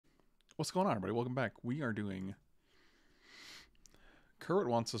What's going on, everybody? Welcome back. We are doing... Kerwit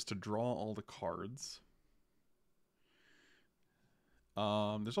wants us to draw all the cards.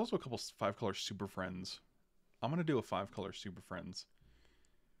 There's also a couple 5-color Super Friends. I'm going to do a 5-color Super Friends.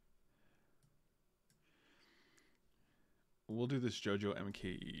 We'll do this JoJo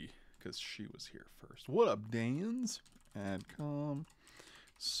MKE, because she was here first. What up, Dans? Adcom.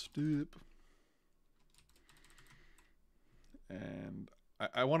 Stip. And...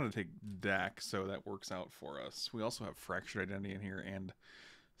 I wanted to take Dak, so that works out for us. We also have Fractured Identity in here and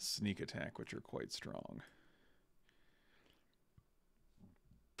Sneak Attack, which are quite strong.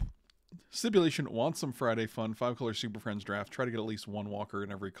 Stipulation wants some Friday fun. 5-color Super Friends draft. Try to get at least one walker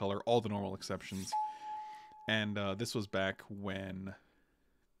in every color. All the normal exceptions. And this was back when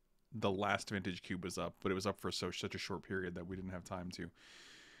the last Vintage Cube was up, but it was up for such a short period that we didn't have time to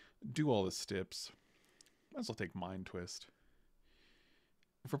do all the stips. Might as well take Mind Twist.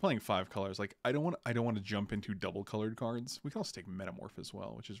 If we're playing 5 colors, like I don't want to jump into double colored cards. We can also take Metamorph as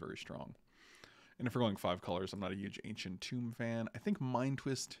well, which is very strong. And if we're going 5 colors, I'm not a huge Ancient Tomb fan. I think Mind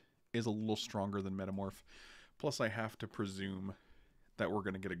Twist is a little stronger than Metamorph. Plus, I have to presume that we're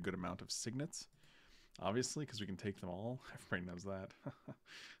going to get a good amount of Signets, obviously, because we can take them all. Everybody knows that.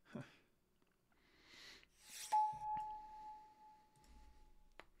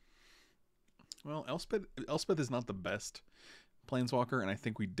 Well, Elspeth is not the best Planeswalker, and I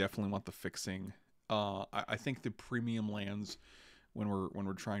think we definitely want the fixing. I think the premium lands when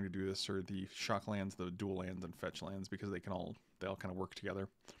we're trying to do this are the shock lands, the dual lands, and fetch lands, because they all kind of work together.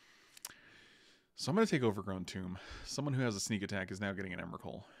 So I'm going to take Overgrown Tomb. Someone who has a sneak attack is now getting an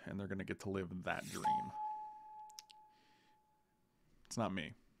Emrakul, and they're going to get to live that dream. It's not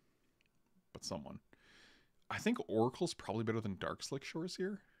me, but someone. I think Oracle's probably better than Dark Slick Shores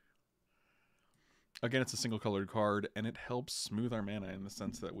here. Again, it's a single-colored card, and it helps smooth our mana in the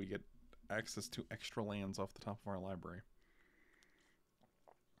sense that we get access to extra lands off the top of our library.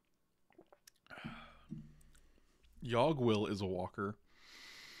 Yogg-Will is a walker.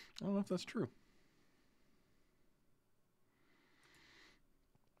 I don't know if that's true.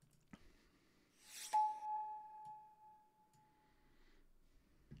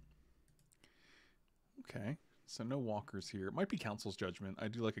 Okay, so no walkers here. It might be Council's Judgment. I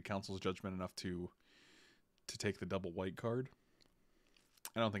do like a Council's Judgment enough to take the double white card.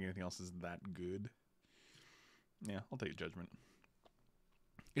 I don't think anything else is that good. Yeah, I'll take a Judgment.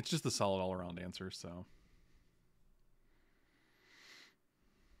 It's just the solid all-around answer, so...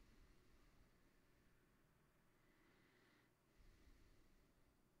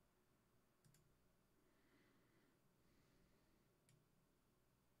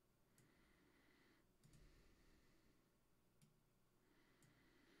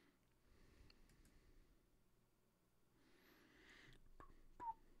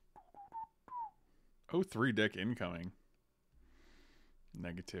 Oh, 3 deck incoming.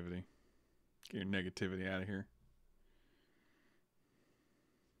 Negativity. Get your negativity out of here.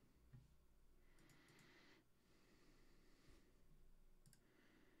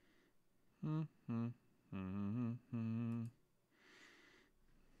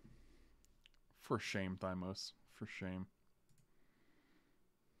 For shame, Thymos. For shame.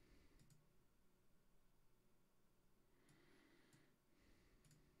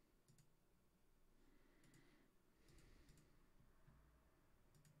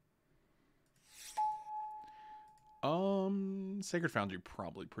 Sacred Foundry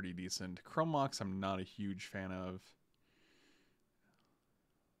probably pretty decent. Chrome Mox I'm not a huge fan of.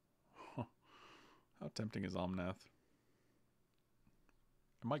 Huh. How tempting is Omnath?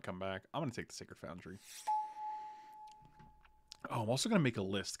 It might come back. I'm going to take the Sacred Foundry. Oh, I'm also going to make a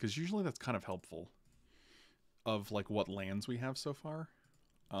list, because usually that's kind of helpful. Of, like, what lands we have so far.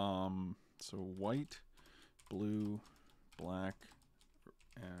 So white, blue, black,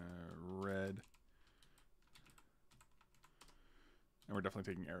 red. And we're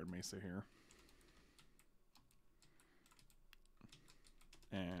definitely taking Arid Mesa here.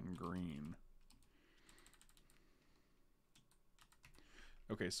 And green.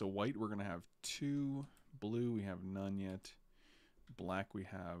 Okay, so white we're going to have 2. Blue we have none yet. Black we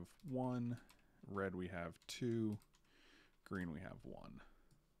have 1. Red we have 2. Green we have 1.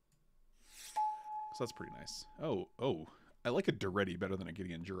 So that's pretty nice. Oh. I like a Duretti better than a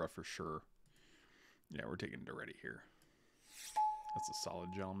Gideon Jura for sure. Yeah, we're taking Duretti here. That's a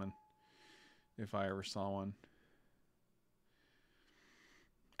solid gentleman, if I ever saw one.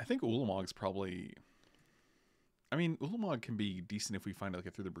 I think Ulamog's probably... I mean, Ulamog can be decent if we find like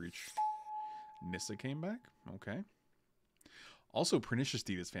a Through the Breach. Nissa came back? Okay. Also, Pernicious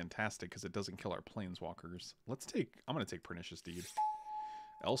Deed is fantastic because it doesn't kill our Planeswalkers. I'm going to take Pernicious Deed.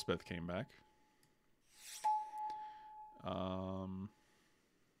 Elspeth came back. Hmm.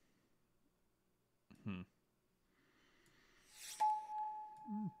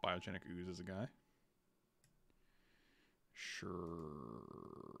 Biogenic Ooze is a guy. Sure.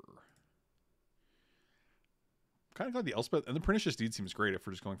 Kind of glad the Elspeth and the Pernicious Deed seems great if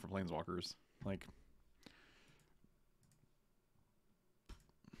we're just going for Planeswalkers. Like,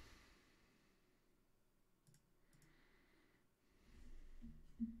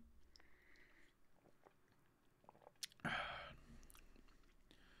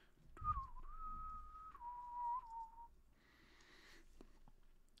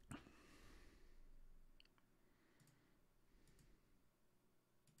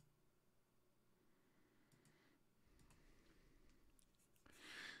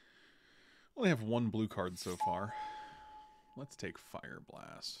 only have one blue card so far. Let's take Fire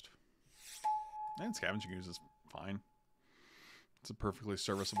Blast. And Scavenging Ooze is fine. It's a perfectly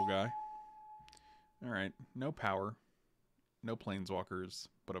serviceable guy. Alright, no power. No Planeswalkers,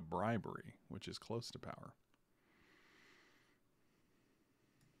 but a Bribery, which is close to power.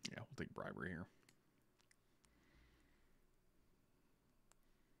 Yeah, we'll take Bribery here.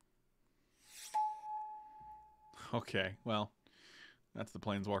 Okay, well, that's the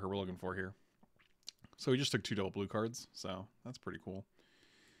Planeswalker we're looking for here. So we just took 2 double blue cards, so that's pretty cool.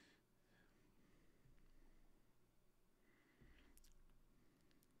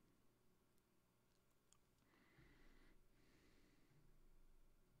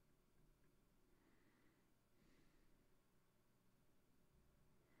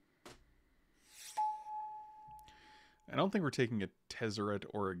 I don't think we're taking a Tezzeret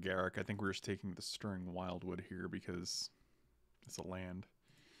or a Garruk. I think we're just taking the Stirring Wildwood here because it's a land.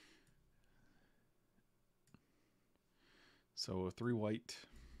 So 3 white,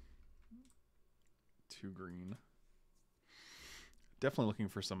 2 green. Definitely looking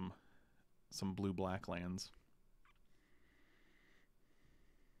for some blue-black lands.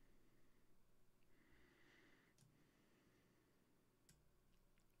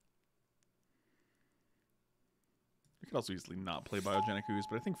 We could also easily not play Biogenic Ooze,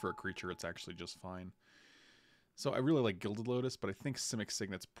 but I think for a creature it's actually just fine. So I really like Gilded Lotus, but I think Simic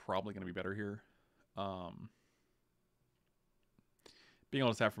Signet's probably going to be better here. Being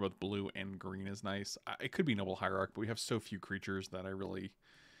able to tap for both blue and green is nice. It could be Noble Hierarch, but we have so few creatures that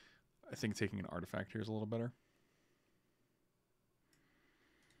I think taking an artifact here is a little better.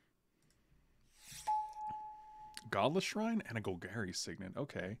 Godless Shrine and a Golgari Signet.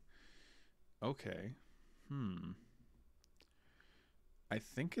 Okay. Okay. I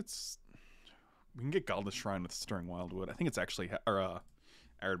think it's... We can get Godless Shrine with Stirring Wildwood. I think it's actually... Or,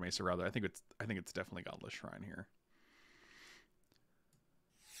 Arid Mesa, rather. I think it's definitely Godless Shrine here.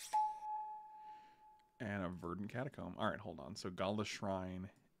 And a Verdant Catacomb. Alright, hold on. So Godless Shrine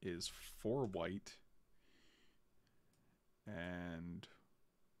is 4 white and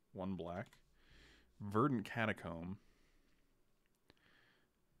 1 black. Verdant Catacomb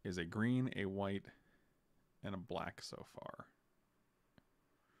is a green, a white, and a black so far.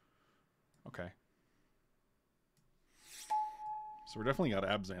 Okay. So we're definitely got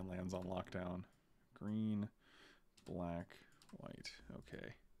Abzan lands on lockdown. Green, black, white.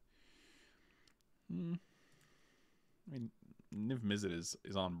 Okay. I mean, Niv Mizzet is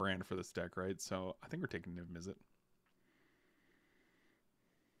on brand for this deck, right? So I think we're taking Niv Mizzet.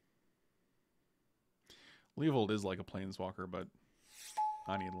 Leovold is like a Planeswalker, but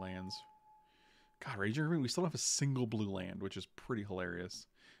I need lands. God, Raging Ravine, we still have a single blue land, which is pretty hilarious.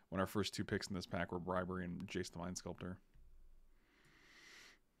 When our first 2 picks in this pack were Bribery and Jace the Mind Sculptor.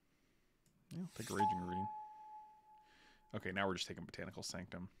 Yeah, I'll take a Raging Ravine. Okay, now we're just taking Botanical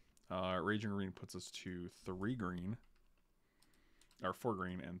Sanctum. Raging Ravine puts us to 3 green. Or 4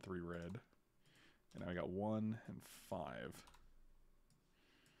 green and 3 red. And now we got 1 and 5.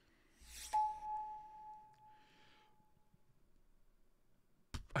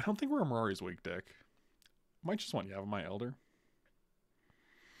 I don't think we're a Mirari's Wake deck. Might just want Yavimaya Elder.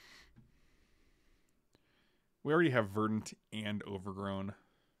 We already have Verdant and Overgrown.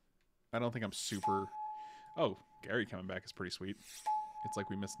 I don't think I'm super... Oh, Gary coming back is pretty sweet. It's like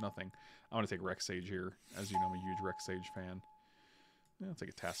we missed nothing. I want to take Rex Sage here. As you know, I'm a huge Rex Sage fan. Yeah, I'll take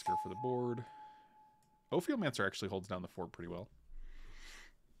a Tasker for the board. Ophiomancer actually holds down the fort pretty well.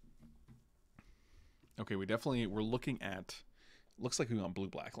 Okay, we're looking at... Looks like we want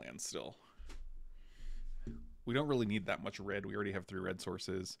blue-black lands still. We don't really need that much red. We already have 3 red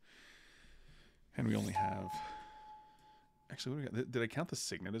sources. And we only have... Actually, what do we got? Did I count the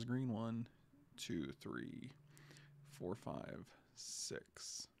Signet as green? 1, 2, 3, 4, 5,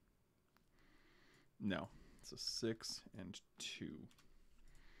 6. No. It's a 6 and 2.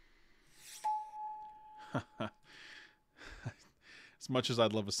 As much as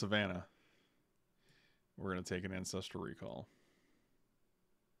I'd love a Savannah, we're going to take an Ancestral Recall.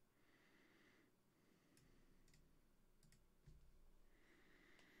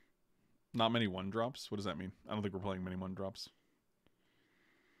 Not many 1-drops? What does that mean? I don't think we're playing many 1-drops.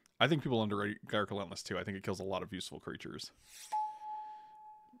 I think people underrate Gyre Relentless too. I think it kills a lot of useful creatures.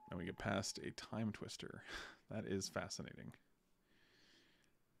 And we get past a Time Twister. That is fascinating.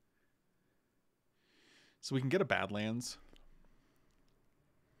 So we can get a Badlands.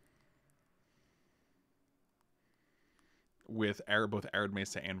 With both Arid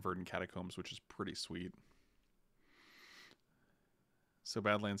Mesa and Verdant Catacombs, which is pretty sweet. So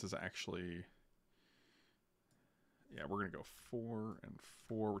Badlands is actually... Yeah, we're going to go 4 and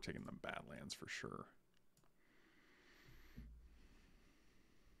 4. We're taking the Badlands for sure.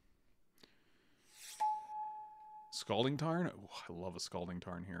 Scalding Tarn? Oh, I love a Scalding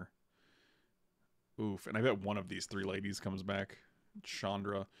Tarn here. Oof. And I bet one of these 3 ladies comes back.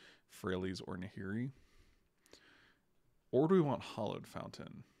 Chandra, Frailes, or Nahiri. Or do we want Hollowed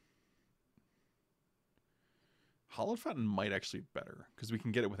Fountain? Hollowed Fountain might actually be better, because we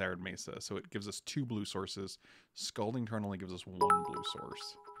can get it with Arid Mesa, so it gives us 2 blue sources. Scalding Tarn only gives us 1 blue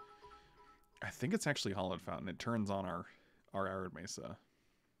source. I think it's actually Hollowed Fountain. It turns on our Arid Mesa.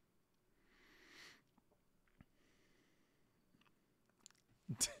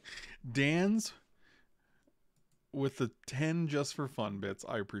 Dan's with the 10 just for fun bits.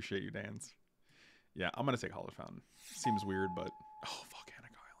 I appreciate you, Dan's. Yeah, I'm going to take Hollowed Fountain. Seems weird, but... Oh,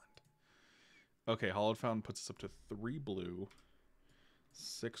 Volcanic Island. Okay, Hollowed Fountain puts us up to 3 blue,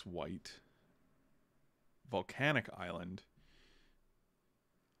 6 white. Volcanic Island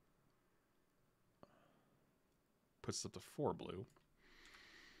puts us up to 4 blue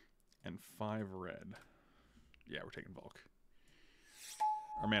and 5 red. Yeah, we're taking Volk.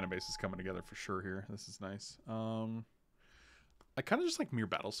 Our mana base is coming together for sure here. This is nice. I kind of just like Mere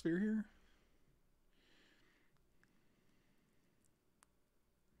Battlesphere here.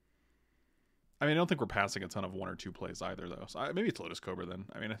 I mean, I don't think we're passing a ton of 1 or 2 plays either, though. So maybe it's Lotus Cobra then.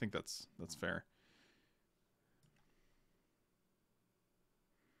 I mean, I think that's fair.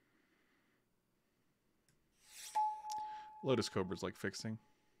 Lotus Cobra's like fixing.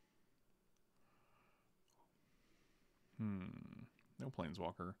 No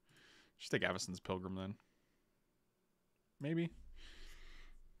Planeswalker. Just take Avacyn's Pilgrim then. Maybe.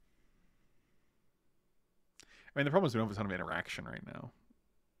 I mean, the problem is we don't have a ton of interaction right now.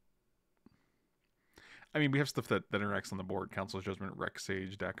 I mean, we have stuff that interacts on the board. Council's Judgment, Rex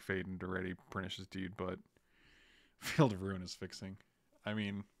Sage, Dak Fade, and Duretti, Pernicious Deed, but Field of Ruin is fixing. I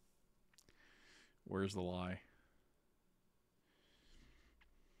mean, where's the lie?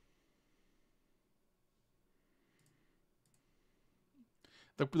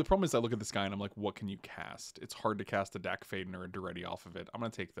 The problem is I look at this guy and I'm like, what can you cast? It's hard to cast a Dak Faden or a Duretti off of it. I'm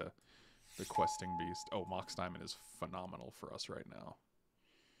going to take the Questing Beast. Oh, Mox Diamond is phenomenal for us right now.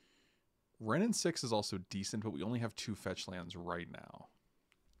 Wrenn and 6 is also decent, but we only have 2 fetch lands right now.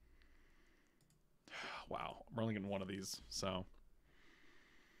 Wow, we're only getting 1 of these, so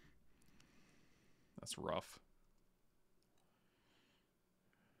that's rough.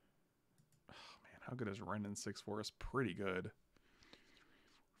 Oh, man, how good is Wrenn and 6 for us? Pretty good. 5,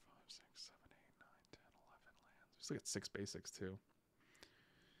 6, 7, 8, 9, 10, 11 lands. We still get 6 basics, too.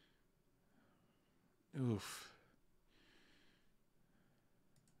 Oof.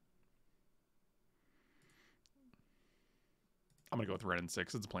 I'm going to go with Wrenn and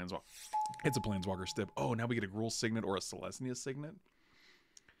 6. It's a Planeswalker. It's a Planeswalker Stip. Oh, now we get a Gruul Signet or a Selesnya Signet.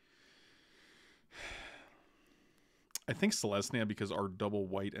 I think Selesnya because our double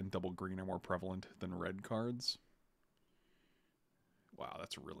white and double green are more prevalent than red cards. Wow,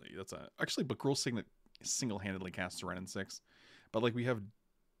 actually, but Gruul Signet single-handedly casts Wrenn and 6. But like we have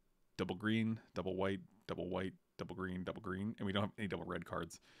double green, double white, double green, and we don't have any double red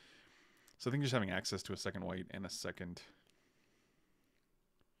cards. So I think just having access to a second white and a second...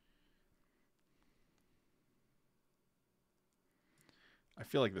 I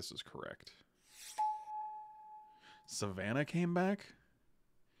feel like this is correct. Savannah came back?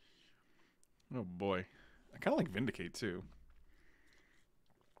 Oh boy. I kind of like Vindicate too.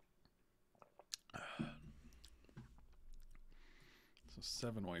 So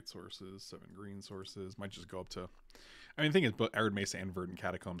 7 white sources, 7 green sources. Might just go up to... I mean, the thing is, both Arid Mesa and Verdant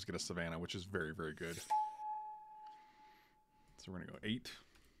Catacombs get a Savannah, which is very, very good. So we're going to go 8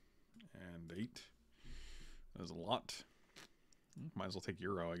 and 8. That's a lot. Might as well take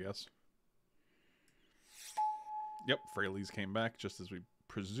Euro, I guess. Yep, Frailes came back just as we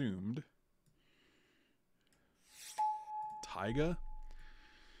presumed. Taiga?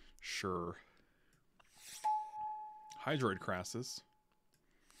 Sure. Hydroid Crassus.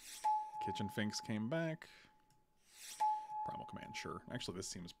 Kitchen Finks came back. Primal Command, sure. Actually, this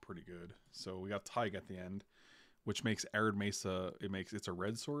seems pretty good. So we got Tyke at the end, which makes Arid Mesa, it's a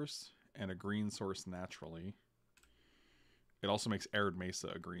red source and a green source naturally. It also makes Arid Mesa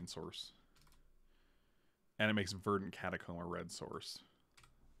a green source. And it makes Verdant Catacomb a red source.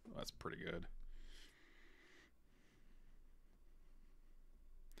 That's pretty good.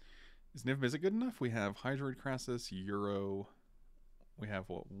 Is Niv Mizzet good enough? We have Hydroid Crassus, Euro. We have,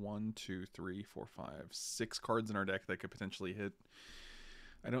 what, 1, 2, 3, 4, 5, 6 cards in our deck that could potentially hit.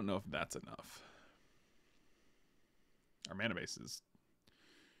 I don't know if that's enough. Our mana base is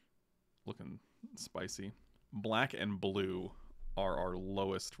looking spicy. Black and blue are our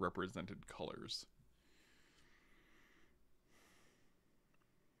lowest represented colors.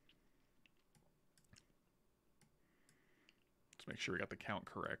 Let's make sure we got the count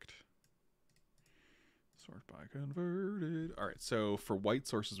correct. Sort by converted. All right, so for white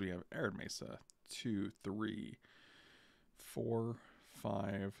sources, we have Arid Mesa. 2, 3, 4,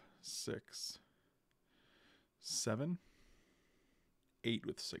 5, 6, 7, 8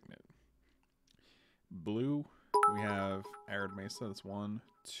 with Signet. Blue, we have Arid Mesa. That's 1,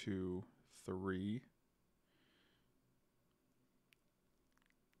 2, 3,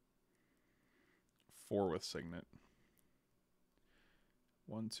 4 with Signet.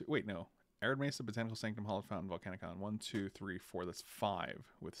 1, 2. Wait, no. Arid Mesa, Botanical Sanctum, Hallowed Fountain, Volcanicon. 1, 2, 3, 4. That's 5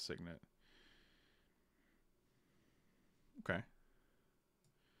 with Signet. Okay.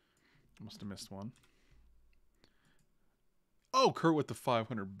 Must have missed one. Oh, Kurt with the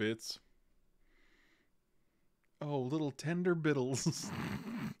 500 bits. Oh, little tender biddles.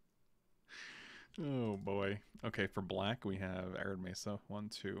 Oh, boy. Okay, for black, we have Arid Mesa. 1,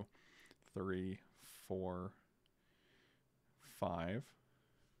 2, 3, 4, 5.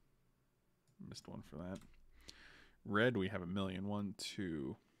 Missed one for that. Red, we have a million. 1,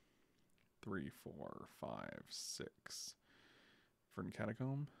 2, 3, 4, 5, 6. Verdant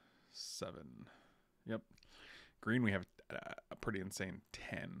Catacomb, 7. Yep. Green, we have a pretty insane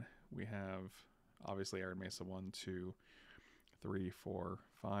 10. We have, obviously, Arid Mesa. 1, 2, 3, 4,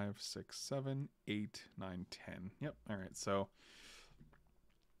 5, 6, 7, 8, 9, 10. Yep. All right. So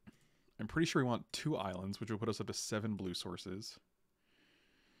I'm pretty sure we want 2 islands, which will put us up to 7 blue sources.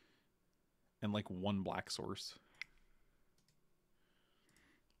 And like 1 black source.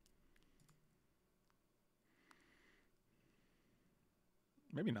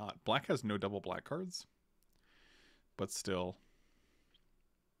 Maybe not. Black has no double black cards. But still.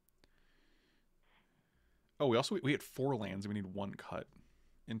 Oh, we had 4 lands and we need 1 cut.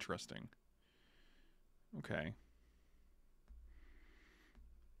 Interesting. Okay.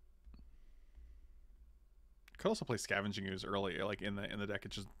 Could also play Scavenging Ooze early, like in the deck.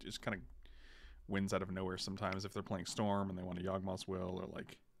 It just kind of wins out of nowhere sometimes if they're playing Storm and they want a Yawgmoth's Will, or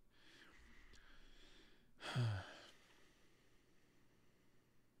like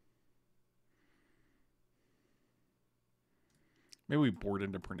maybe we board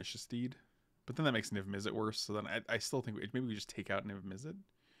into Pernicious Steed, but then that makes Niv Mizzet worse. So then I still think maybe we just take out Niv Mizzet.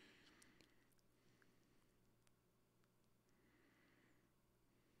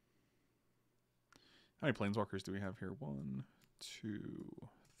 How many Planeswalkers do we have here? 1, 2,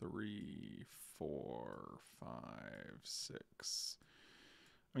 3, 4, 5, 6.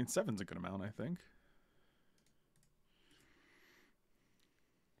 I mean, 7's a good amount, I think.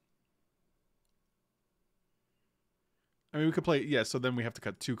 I mean, we could play, yeah, so then we have to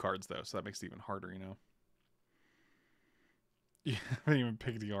cut 2 cards, though, so that makes it even harder, you know? Yeah, I haven't even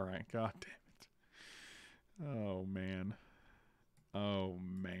picked the alright. God damn it. Oh, man. Oh,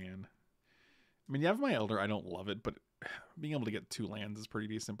 man. I mean, you have my Elder. I don't love it, but being able to get 2 lands is pretty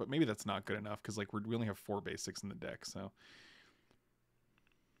decent. But maybe that's not good enough because like we only have 4 basics in the deck. So,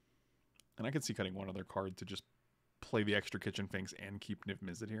 and I could see cutting 1 other card to just play the extra Kitchen Finks and keep Niv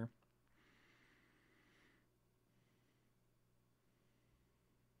Mizzet here.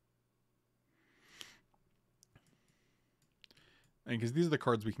 And because these are the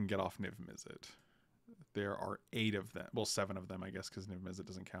cards we can get off Niv Mizzet. There are 8 of them. Well, 7 of them, I guess, because Niv Mizzet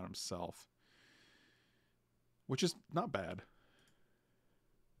doesn't count himself. Which is not bad.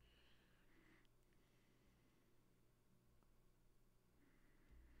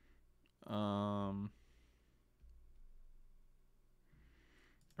 And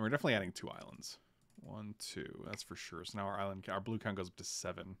we're definitely adding 2 islands. 1, 2, that's for sure. So now our blue count goes up to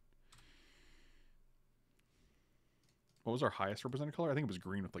 7. What was our highest represented color? I think it was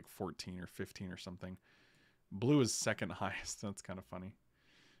green with like 14 or 15 or something. Blue is second highest. That's kind of funny.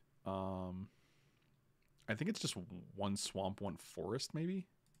 I think it's just 1 swamp, 1 forest, maybe.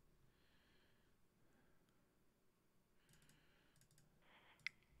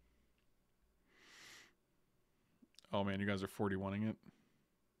 Oh man, you guys are 41ing it.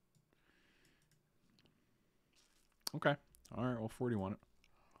 Okay. All right, well, 41 it.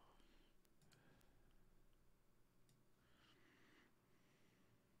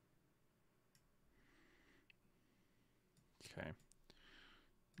 Okay.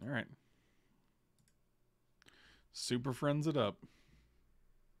 All right. Super Friends it up.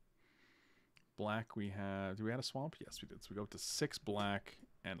 Black we had... Do we have a swamp? Yes, we did. So we go up to 6 black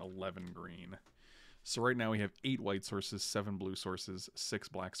and 11 green. So right now we have 8 white sources, 7 blue sources, 6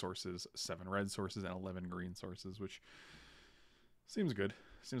 black sources, 7 red sources, and 11 green sources, which seems good.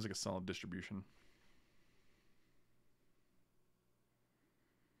 Seems like a solid distribution.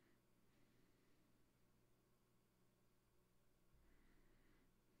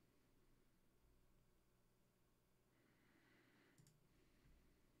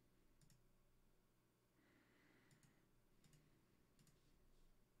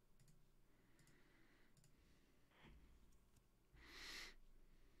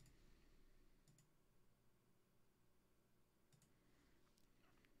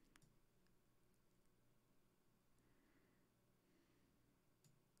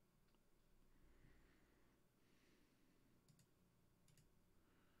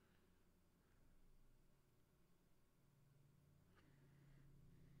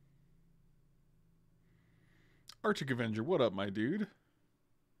 Arctic Avenger, what up, my dude?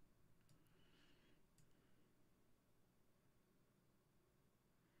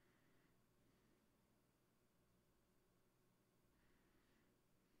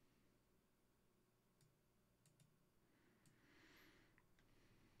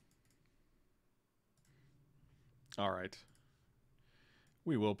 All right.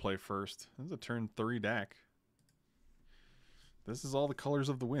 We will play first. This is a turn 3 deck. This is all the colors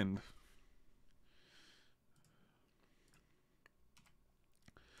of the wind.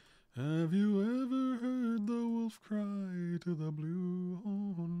 Have you ever heard the wolf cry to the blue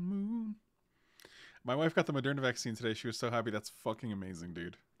moon? My wife got the Moderna vaccine today. She was so happy. That's fucking amazing,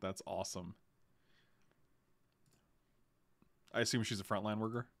 dude. That's awesome. I assume she's a frontline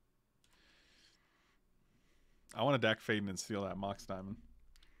worker. I want to Dak Faden and steal that Mox Diamond.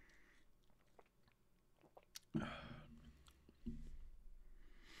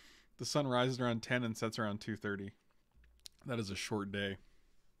 The sun rises around 10 and sets around 2:30. That is a short day.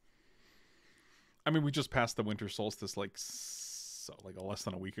 I mean, we just passed the winter solstice like less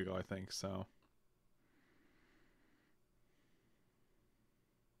than a week ago, I think. So,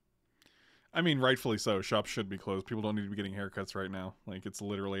 I mean, rightfully so. Shops should be closed. People don't need to be getting haircuts right now. Like, it's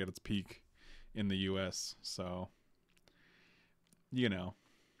literally at its peak in the U.S. So, you know,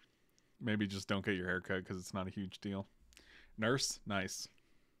 maybe just don't get your haircut because it's not a huge deal. Nurse, nice,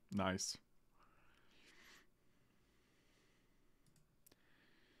 nice.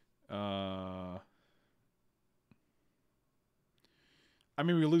 I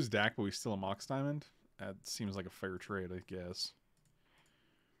mean, we lose Dak, but we steal a Mox Diamond. That seems like a fair trade, I guess.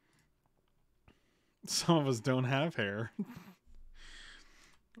 Some of us don't have hair.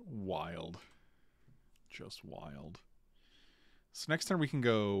 Wild. Just wild. So next turn we can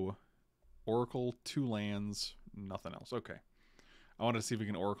go Oracle, 2 lands, nothing else. Okay. I wanted to see if we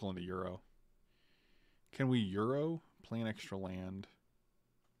can Oracle into Euro. Can we Euro, play an extra land,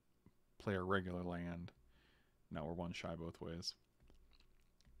 play a regular land? No, we're 1 shy both ways.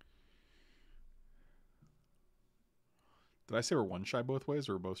 Did I say we're 1 shy both ways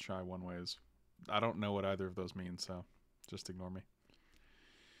or we're both shy 1 ways? I don't know what either of those mean, so just ignore me.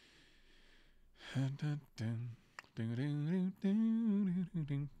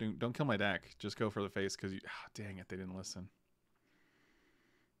 Don't kill my Dak. Just go for the face because you... Oh, dang it, they didn't listen.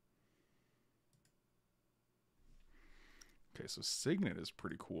 Okay, so Signet is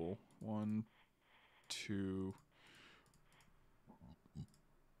pretty cool. 1, 2...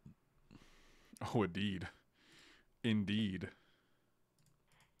 Oh, indeed. Indeed.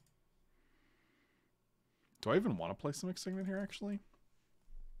 Do I even want to play some Signet here, actually?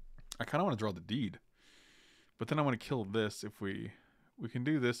 I kind of want to draw the deed. But then I want to kill this if we... We can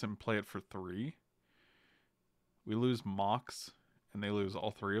do this and play it for 3. We lose Mox, and they lose all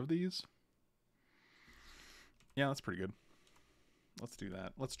 3 of these. Yeah, that's pretty good. Let's do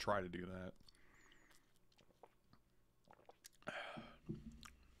that. Let's try to do that.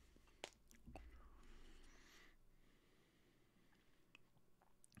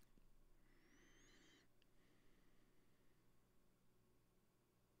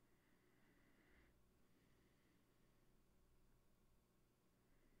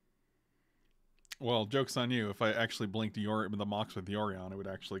 Well, joke's on you. If I actually blinked the Mox with Yorion, it would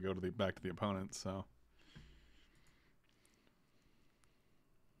actually go to the back to the opponent, so...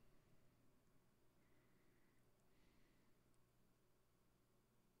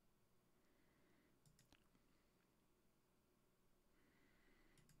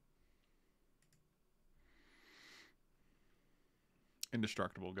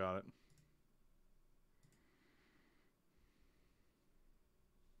 Indestructible, got it.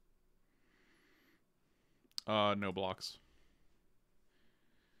 No blocks.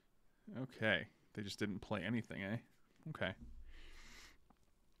 Okay. They just didn't play anything, eh? Okay.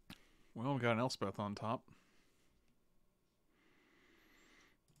 Well, we got an Elspeth on top.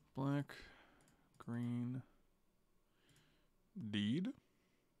 Black, green, deed.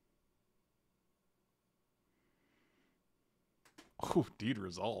 Oh, deed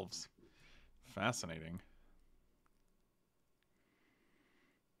resolves. Fascinating.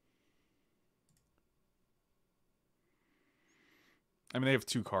 I mean, they have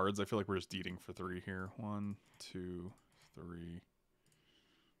 2 cards. I feel like we're just deeding for 3 here. 1, 2, 3.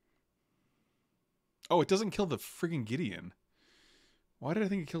 Oh, it doesn't kill the friggin' Gideon. Why did I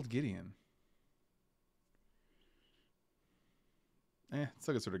think it killed Gideon? It's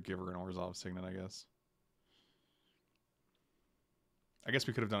like a sort of Giver and Orzhov Signet, I guess. I guess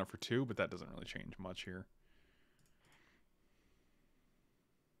we could have done it for 2, but that doesn't really change much here.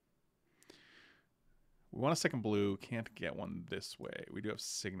 We want a second blue. Can't get one this way. We do have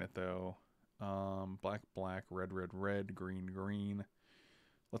Signet, though. Black, black, red, red, red, green, green.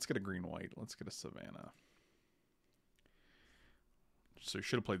 Let's get a green, white. Let's get a Savannah. So you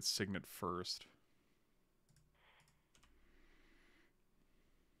should have played Signet first.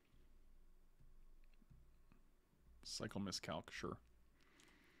 Cycle miscalc, sure.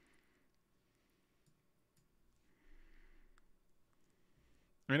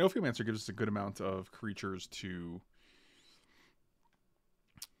 I mean, Ophiomancer gives us a good amount of creatures to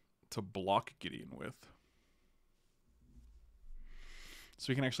block Gideon with. So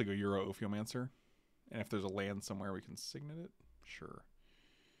we can actually go Euro Ophiomancer. And if there's a land somewhere, we can Signet it. Sure.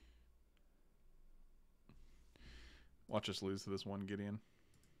 Watch us lose to this one Gideon.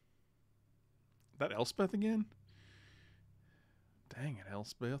 That Elspeth again? Dang it,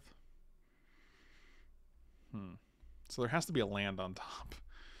 Elspeth. So there has to be a land on top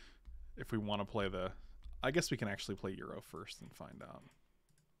if we want to play the... I guess we can actually play Euro first and find out.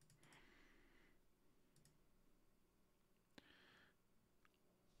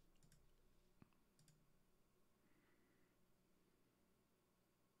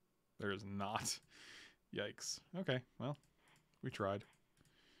 There is not. Yikes. Okay, well, we tried.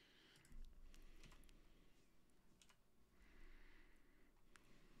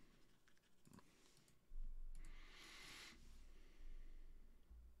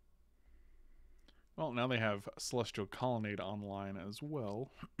 Well, now they have Celestial Colonnade online as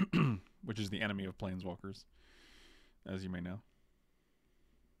well, which is the enemy of Planeswalkers, as you may know.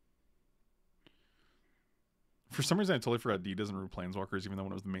 For some reason, I totally forgot D doesn't root Planeswalkers, even though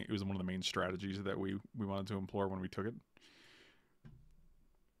it was one of the main strategies that we wanted to employ when we took it.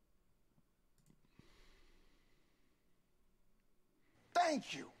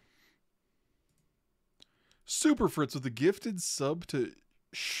 Thank you. Super Fritz with a gifted sub to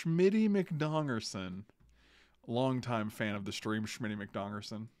Schmitty McDongerson. Longtime fan of the stream, Schmitty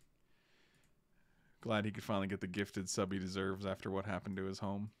McDongerson. Glad he could finally get the gifted sub he deserves after what happened to his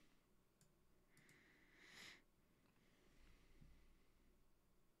home.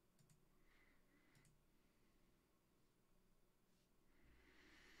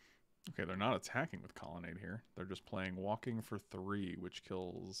 Okay, they're not attacking with Colonnade here. They're just playing Walking for 3, which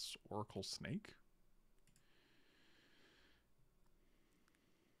kills Oracle Snake.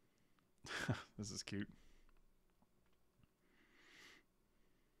 This is cute.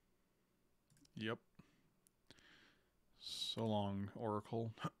 Yep. So long,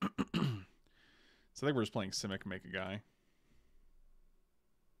 Oracle. So I think we're just playing Simic, make a guy.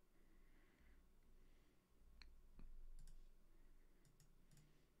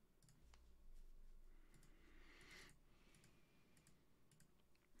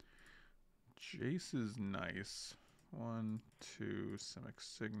 Jace is nice. 1, 2, Simic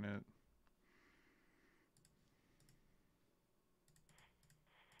Signet.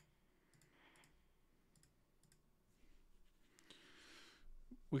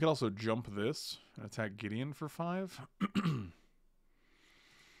 We could also jump this and attack Gideon for 5.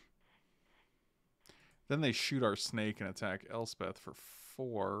 Then they shoot our snake and attack Elspeth for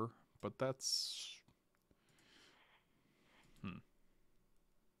 4, but that's...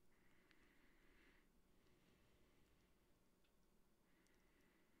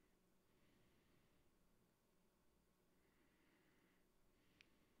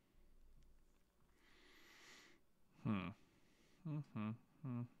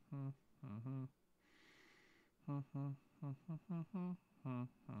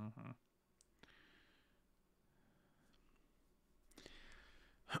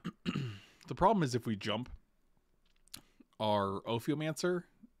 The problem is if we jump, our Ophiomancer.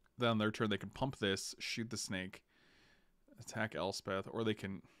 Then on their turn, they can pump this, shoot the snake, attack Elspeth, or they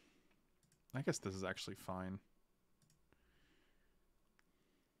can... I guess this is actually fine.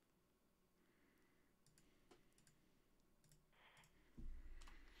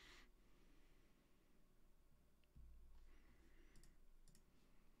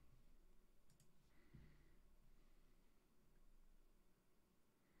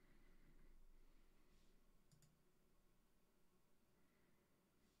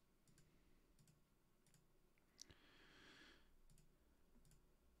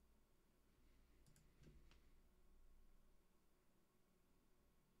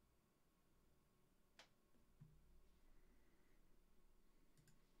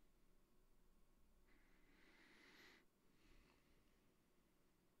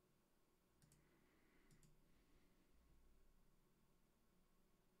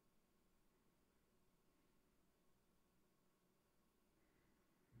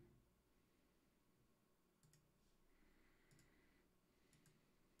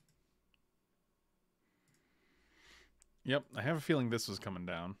 Yep, I have a feeling this was coming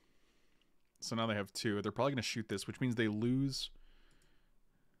down. So now they have 2. They're probably going to shoot this, which means they lose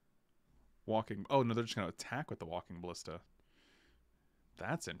walking... Oh, no, they're just going to attack with the walking ballista.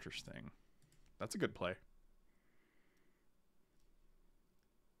 That's interesting. That's a good play.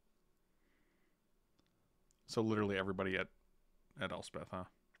 So literally everybody at Elspeth, huh?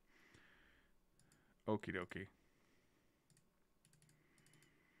 Okie dokie.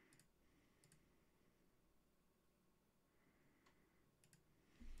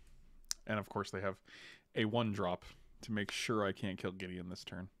 And of course they have a 1-drop to make sure I can't kill Gideon this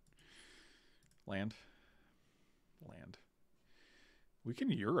turn. Land. Land. We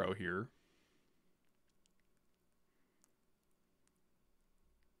can Euro here.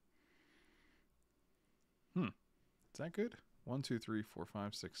 Is that good? 1, 2, 3, 4,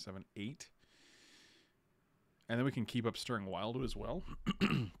 5, 6, 7, 8. And then we can keep up Stirring Wildwood as well.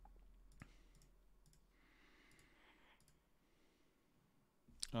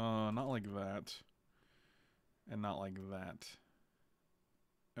 Not like that. And not like that.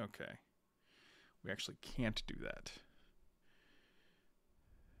 Okay. We actually can't do that.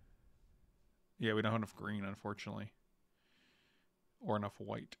 Yeah, we don't have enough green, unfortunately. Or enough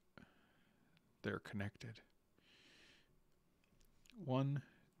white. They're connected. 1,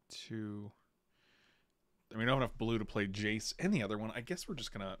 2... I mean, we don't have enough blue to play Jace and the other one. I guess we're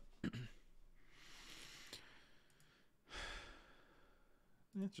just gonna...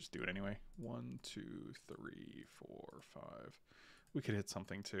 Let's just do it anyway. 1, 2, 3, 4, 5. We could hit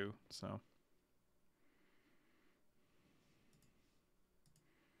something too, so...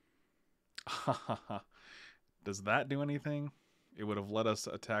 Does that do anything? It would have let us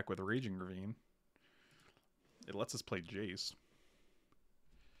attack with Raging Ravine. It lets us play Jace.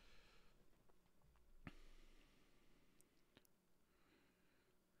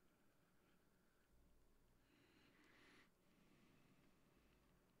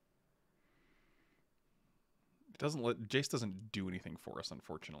 It doesn't let... Jace doesn't do anything for us,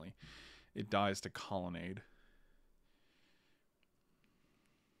 unfortunately. It dies to Colonnade.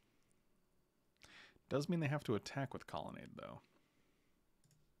 Does mean they have to attack with Colonnade, though.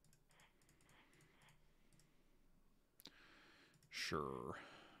 Sure.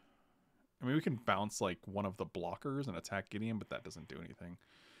 I mean, we can bounce, like, one of the blockers and attack Gideon, but that doesn't do anything.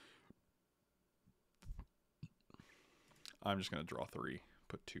 I'm just going to draw 3.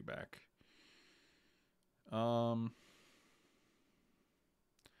 Put 2 back.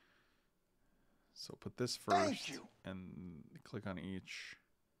 So put this first, and click on each.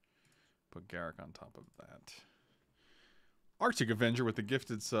 Put Garrick on top of that. Arctic Avenger with the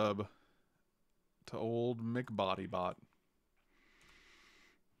gifted sub to old McBodybot.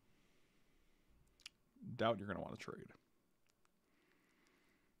 Doubt you're going to want to trade.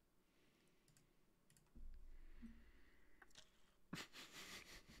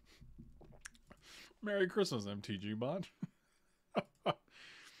 Merry Christmas, MTG bot.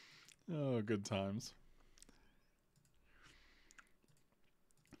 Oh, good times.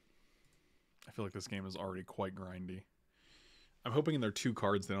 I feel like this game is already quite grindy. I'm hoping in their 2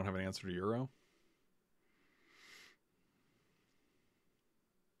 cards they don't have an answer to Euro.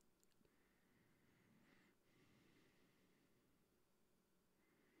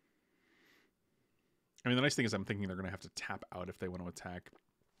 I mean, the nice thing is I'm thinking they're going to have to tap out if they want to attack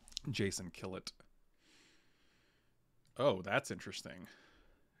Jason, kill it. Oh, that's interesting.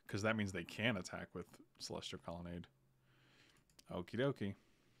 Because that means they can attack with Celestial Colonnade. Okie dokie.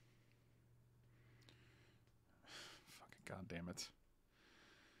 Fucking goddamn it.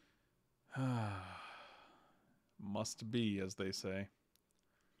 Must be, as they say.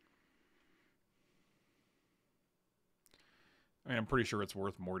 I mean, I'm pretty sure it's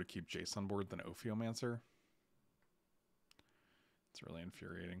worth more to keep Jace on board than Ophiomancer. It's really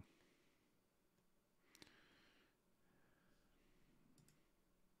infuriating.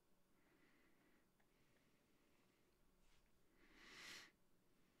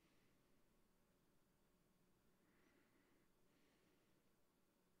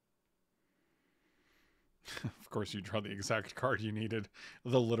 Of course, you draw the exact card you needed.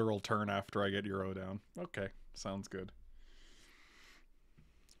 The literal turn after I get Euro down. Okay, sounds good.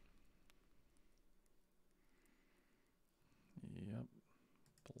 Yep.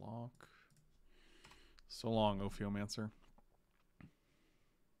 Block. So long, Ophiomancer.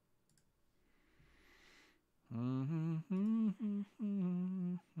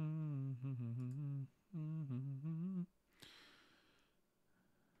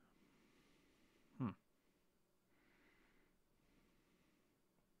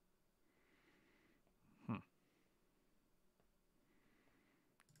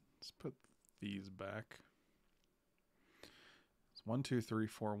 Let's put these back. It's 1, 2, 3,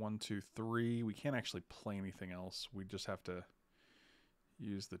 4, 1, 2, 3. We can't actually play anything else. We just have to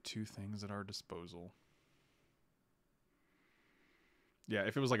use the two things at our disposal. Yeah,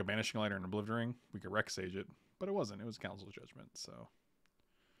 if it was like a Banishing Light or an Oblivion Ring, we could Rec Sage it. But it wasn't. It was Council's Judgment, so...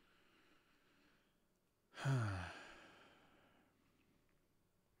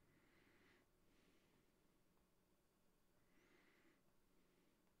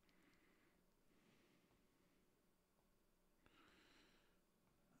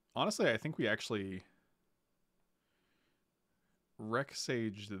 Honestly, I think we actually Rec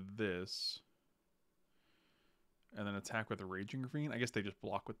Saged this and then attack with a Raging Ravine. I guess they just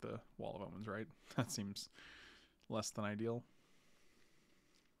block with the Wall of Omens, right? That seems less than ideal.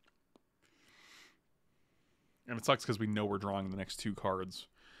 And it sucks because we know we're drawing the next two cards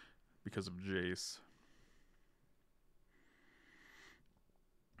because of Jace.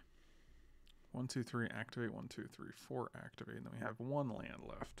 1, 2, 3, activate. 1, 2, 3, 4, activate. And then we have one land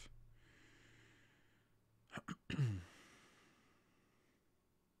left.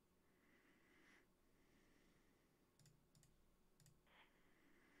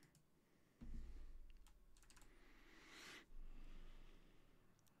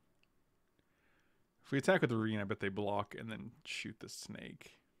 If we attack with the Ravine, I bet they block and then shoot the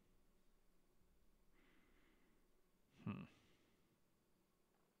snake.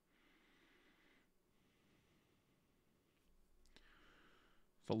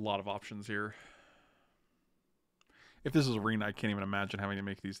 There's a lot of options here. If this is Arena, I can't even imagine having to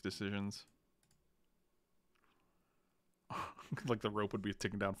make these decisions. Like the rope would be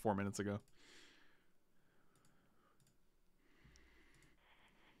ticking down 4 minutes ago.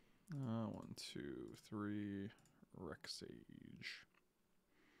 1, 2, 3, Rec Sage.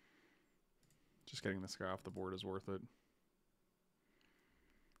 Just getting this guy off the board is worth it.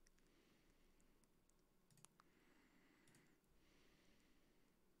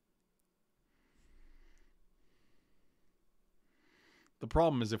 The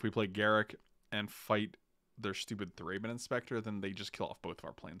problem is if we play Garrick and fight their stupid Thraben Inspector, then they just kill off both of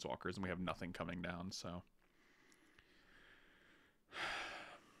our Planeswalkers and we have nothing coming down, so...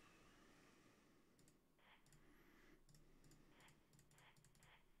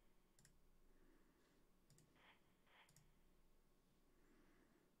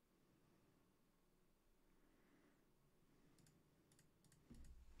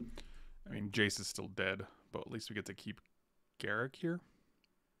 I mean, Jace is still dead, but at least we get to keep Garrick here.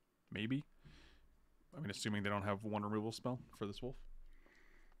 Maybe. I mean, assuming they don't have one removal spell for this wolf.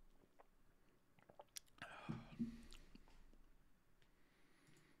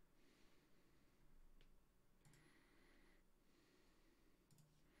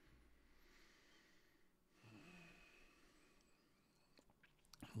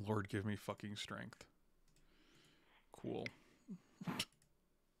 Lord, give me fucking strength. Cool.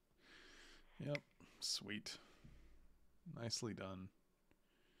 Yep. Sweet. Nicely done.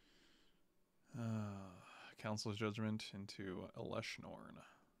 Council's Judgment into Eleshnorn.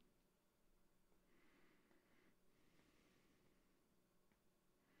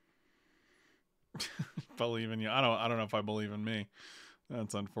 Believe in you. I don't know if I believe in me.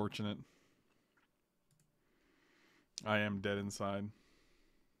 That's unfortunate. I am dead inside.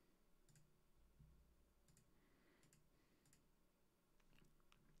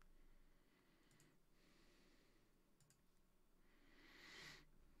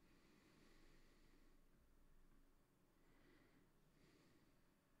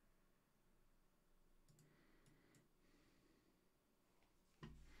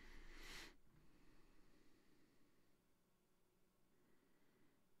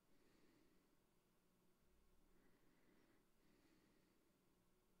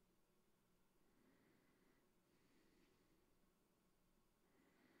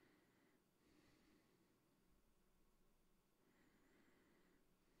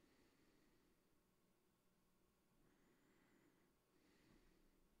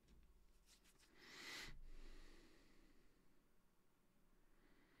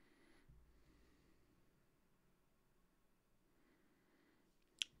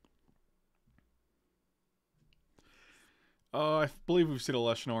 I believe we've seen a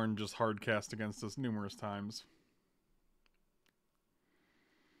Leshnorn just hard cast against us numerous times.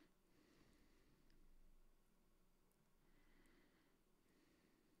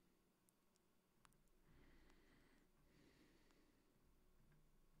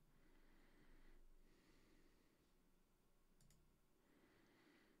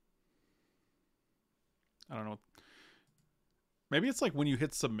 I don't know. Maybe it's like when you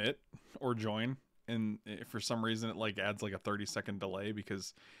hit submit or join, and for some reason it like adds like a 30-second delay,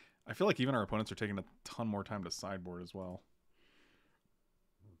 because I feel like even our opponents are taking a ton more time to sideboard as well.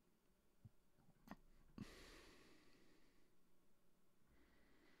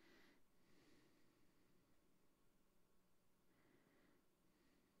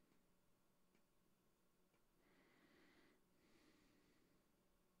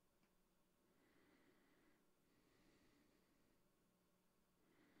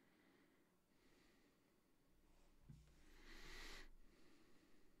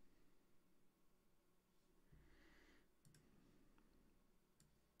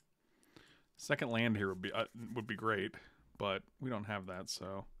 Second land here would be great, but we don't have that,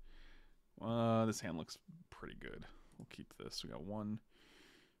 so this hand looks pretty good. We'll keep this. We got 1,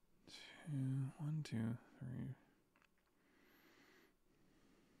 2, 3.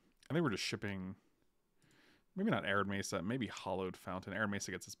 I think we're just shipping. Maybe not Arid Mesa. Maybe Hollowed Fountain. Arid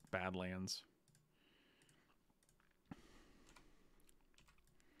Mesa gets us bad lands.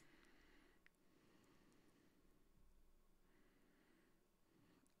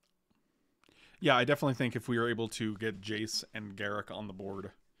 Yeah, I definitely think if we are able to get Jace and Garruk on the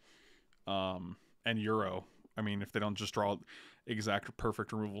board, and Euro, I mean, if they don't just draw exact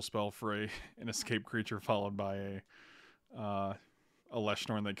perfect removal spell for an escape creature followed by a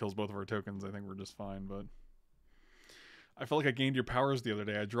Leshnorn that kills both of our tokens, I think we're just fine. But I felt like I gained your powers the other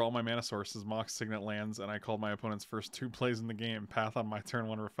day. I drew all my mana sources, Mox Signet lands, and I called my opponent's first 2 plays in the game. Path on my turn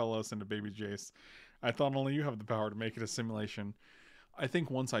 1 Raphellos into Baby Jace. I thought only you have the power to make it a simulation. I think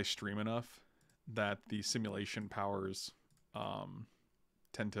once I stream enough, that the simulation powers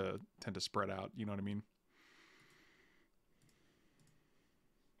tend to spread out. You know what I mean?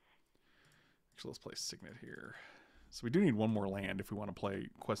 Actually, let's play Signet here. So we do need 1 more land if we want to play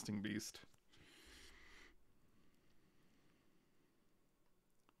Questing Beast.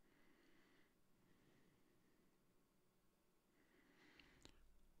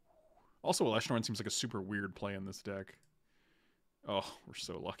 Also, Leshnorn seems like a super weird play in this deck. Oh, we're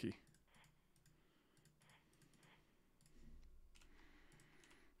so lucky.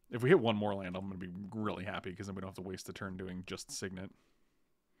 If we hit 1 more land, I'm going to be really happy, because then we don't have to waste the turn doing just Signet.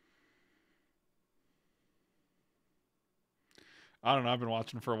 I don't know. I've been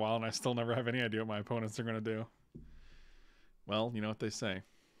watching for a while, and I still never have any idea what my opponents are going to do. Well, you know what they say.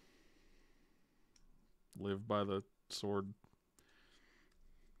 Live by the sword.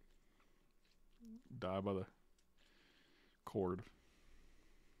 Die by the cord.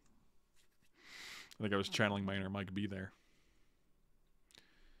 I think I was channeling my inner Mike B there.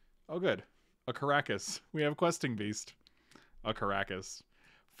 Oh, good. A Caracas. We have Questing Beast. A Caracas.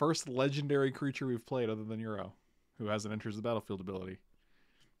 First legendary creature we've played other than Euro, who has an enters the battlefield ability.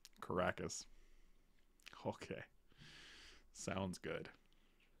 Caracas. Okay. Sounds good.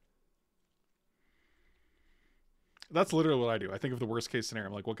 That's literally what I do. I think of the worst case scenario.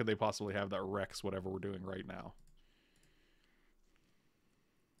 I'm like, what could they possibly have that wrecks whatever we're doing right now?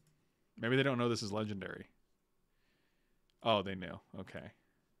 Maybe they don't know this is legendary. Oh, they knew. Okay.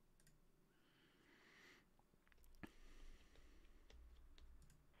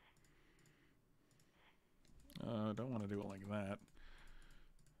 Don't want to do it like that.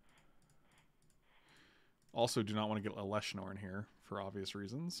 Also, do not want to get a Leshnorn here for obvious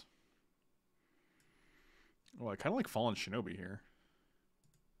reasons. Oh, I kind of like Fallen Shinobi here.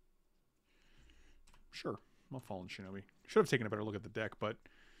 Sure, I'm a Fallen Shinobi. Should have taken a better look at the deck, but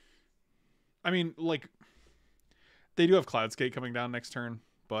I mean, like, they do have Cloudskate coming down next turn,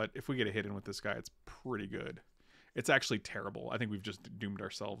 but if we get a hit in with this guy, it's pretty good. It's actually terrible. I think we've just doomed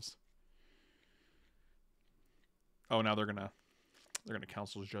ourselves. Oh, now they're gonna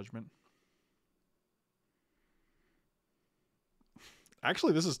Council's Judgment.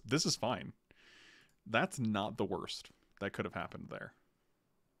 Actually, this is fine. That's not the worst that could have happened there.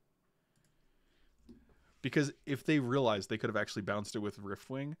 Because if they realized, they could have actually bounced it with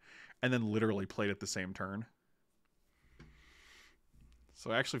Riftwing and then literally played it the same turn. So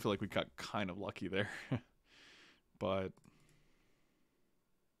I actually feel like we got kind of lucky there. But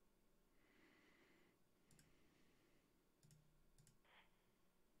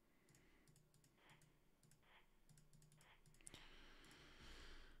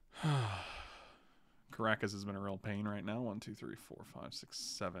Caracas has been a real pain right now. 1, 2, 3, 4, 5, 6,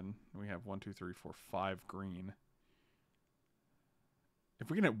 7. We have 1, 2, 3, 4, 5 green.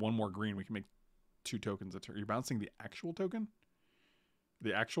 If we can hit one more green, we can make 2 tokens a turn. Are you bouncing the actual token?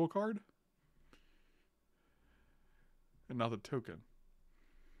 The actual card? And not the token.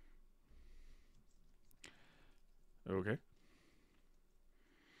 Okay.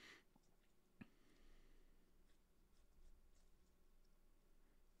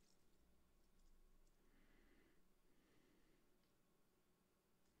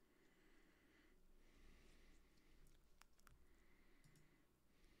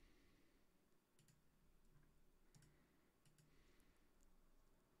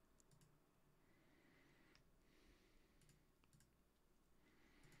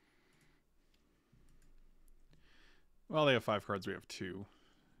 Well, they have 5 cards. We have 2.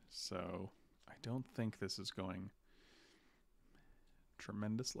 So I don't think this is going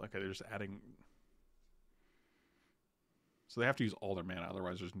tremendous luck. They're just adding. So they have to use all their mana.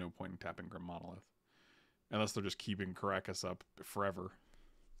 Otherwise, there's no point in tapping Grim Monolith. Unless they're just keeping Caracas up forever.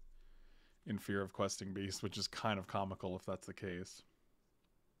 In fear of Questing Beast, which is kind of comical if that's the case.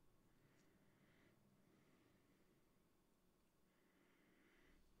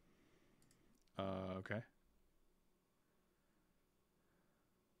 Okay.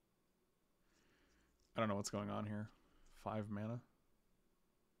 I don't know what's going on here. 5 mana.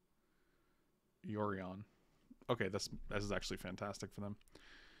 Yorion. Okay, this is actually fantastic for them.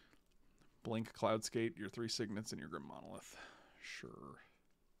 Blink, Cloudskate, your 3 signets, and your Grim Monolith. Sure.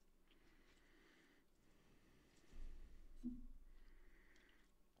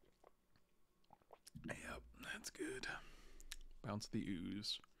 Yep, that's good. Bounce the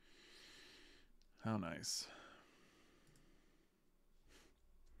Ooze. How nice.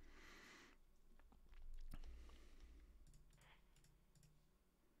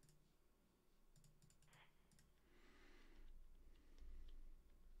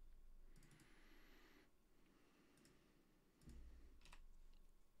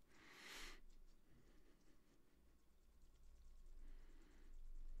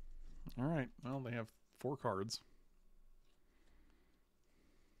 All right. Well, they have 4 cards.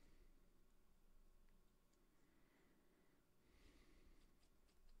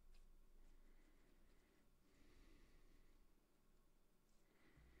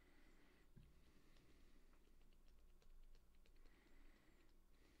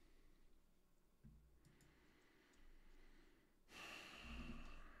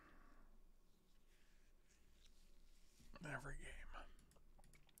 Every game.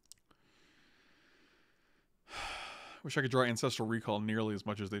 Wish I could draw Ancestral Recall nearly as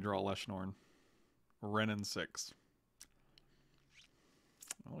much as they draw Leshnorn. Renin 6.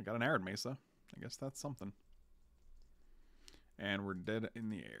 Well, we got an Arid Mesa. I guess that's something. And we're dead in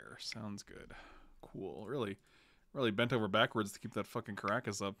the air. Sounds good. Cool. Really bent over backwards to keep that fucking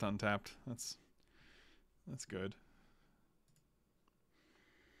Caracas up untapped. That's good.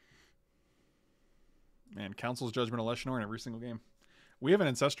 Man, Council's Judgment of Leshnorn in every single game. We have an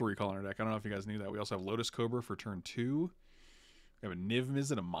Ancestral Recall in our deck. I don't know if you guys knew that. We also have Lotus Cobra for turn 2. We have a Niv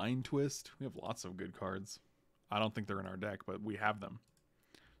Mizzet, a Mind Twist. We have lots of good cards. I don't think they're in our deck, but we have them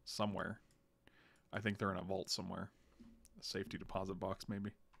somewhere. I think they're in a vault somewhere. A safety deposit box, maybe.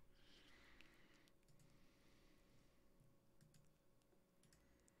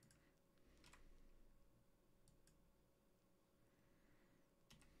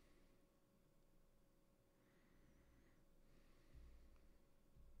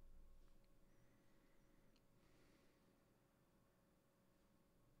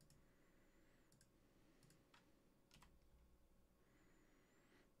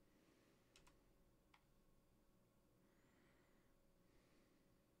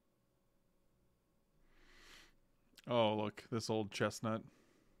 Oh, look, this old chestnut.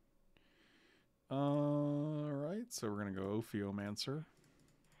 Alright, so we're going to go Ophiomancer.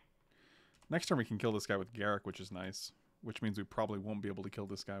 Next turn we can kill this guy with Garruk, which is nice. Which means we probably won't be able to kill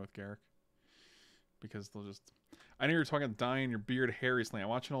this guy with Garruk. Because they'll just... I know you were talking about dyeing your beard hair recently. I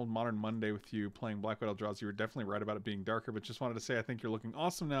watched an old Modern Monday with you playing Black Widow Draws. You were definitely right about it being darker, but just wanted to say I think you're looking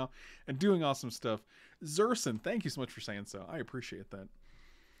awesome now and doing awesome stuff. Zerson, thank you so much for saying so. I appreciate that.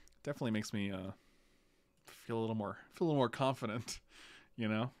 Definitely makes me feel a little more confident. You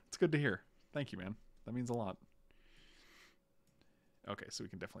know, it's good to hear. Thank you, man. That means a lot. Okay, so we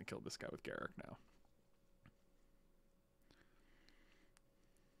can definitely kill this guy with Garruk now.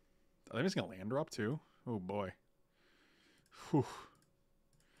 Are they missing a land drop too? Oh boy. Whew.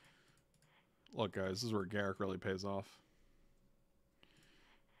 Look, guys, this is where Garruk really pays off.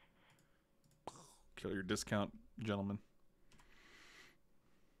 Kill your discount, gentlemen.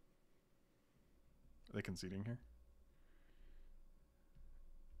 Are they conceding here?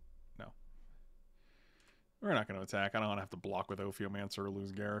 No. We're not going to attack. I don't want to have to block with Ophiomancer or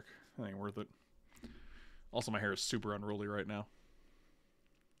lose Garrick. That ain't worth it. Also, my hair is super unruly right now.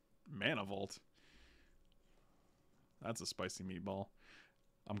 Mana Vault. That's a spicy meatball.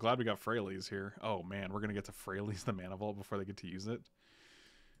 I'm glad we got Fraley's here. Oh, man. We're going to get to Fraley's the Mana Vault before they get to use it.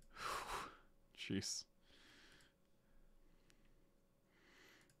 Jeez.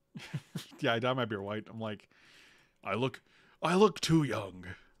 Yeah, I dye my beer white. I'm like, I look too young.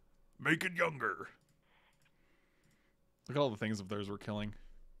 Make it younger. Look at all the things of theirs we're killing.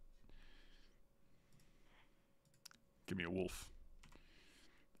 Give me a wolf.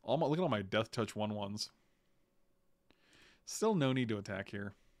 Look at all my death touch 1/1s. Still no need to attack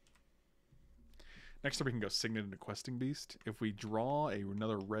here. Next up we can go Signet into Questing Beast. If we draw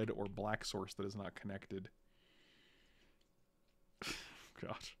another red or black source that is not connected.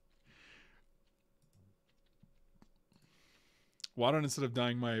 Gosh. Why don't, instead of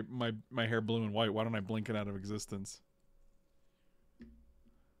dyeing my hair blue and white, why don't I blink it out of existence?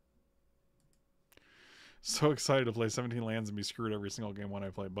 So excited to play 17 lands and be screwed every single game when I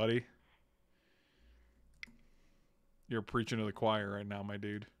play, buddy. You're preaching to the choir right now, my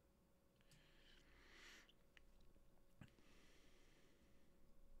dude.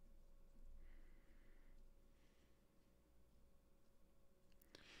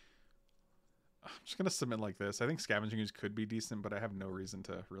 I'm just going to submit like this. I think Scavenging Ooze could be decent, but I have no reason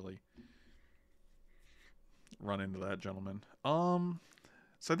to really run into that, gentleman.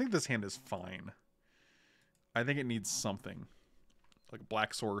 So I think this hand is fine. I think it needs something. Like a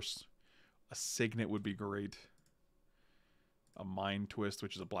black source. A Signet would be great. A Mind Twist,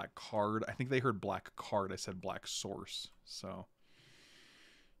 which is a black card. I think they heard black card. I said black source. So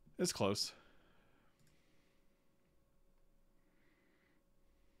it's close.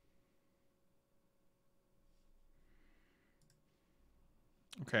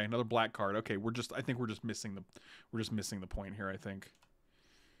 Okay, another black card. Okay, I think we're just missing the point here, I think.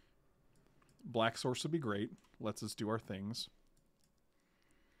 Black source would be great. Lets us do our things.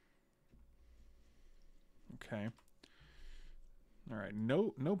 Okay. All right,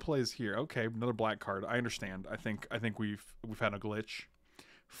 no plays here. Okay, another black card. I understand. I think we've had a glitch.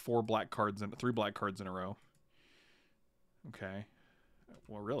 3 black cards in a row. Okay.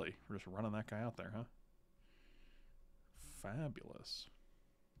 Well, really, we're just running that guy out there, huh? Fabulous.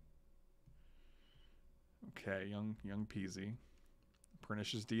 Okay, young peasy.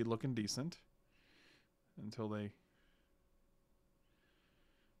 Pernicious Deed looking decent. Until they...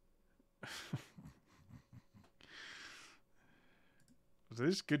 Was they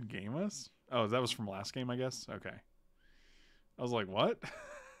just good game us? Oh, that was from last game, I guess? Okay. I was like, what?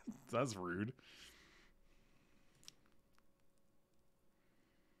 That's rude.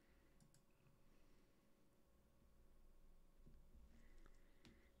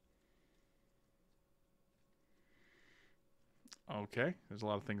 Okay, there's a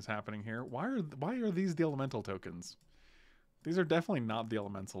lot of things happening here. Why are these the elemental tokens? These are definitely not the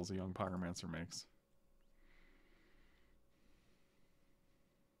elementals a young pyromancer makes.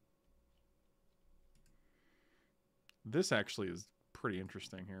 This actually is pretty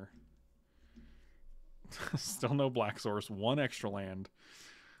interesting here. Still no black source. 1 extra land.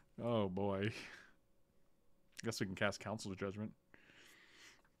 Oh boy. I guess we can cast Council's Judgment.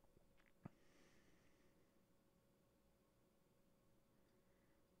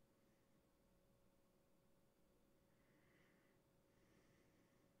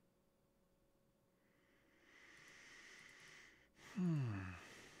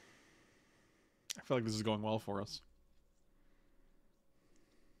 I feel like this is going well for us.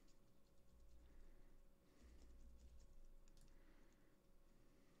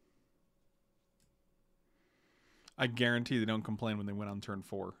 I guarantee they don't complain when they win on turn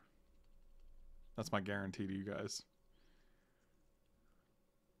 4. That's my guarantee to you guys.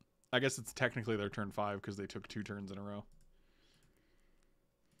 I guess it's technically their turn 5 because they took 2 turns in a row.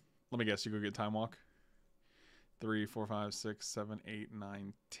 Let me guess, you go get Time Walk? 3, 4, 5, 6, 7, 8,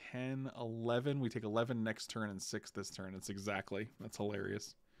 9, 10, 11. We take 11 next turn and 6 this turn. It's exactly. That's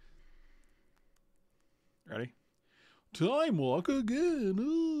hilarious. Ready? Time Walk again.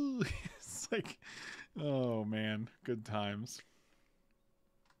 Ooh. It's like, oh man, good times.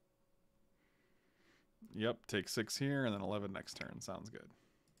 Yep, take 6 here and then 11 next turn. Sounds good.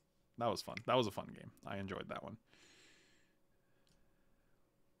 That was fun. That was a fun game. I enjoyed that one.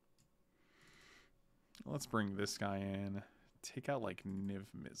 Let's bring this guy in. Take out like Niv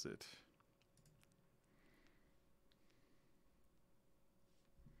Mizzet.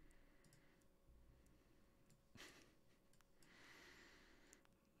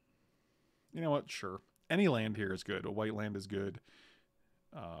 You know what? Sure. Any land here is good. A white land is good.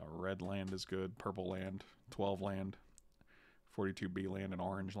 Red land is good. Purple land. 12 land. 42B land and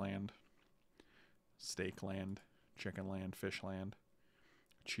orange land. Steak land. Chicken land. Fish land.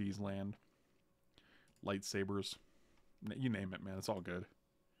 Cheese land. Lightsabers. You name it, man. It's all good.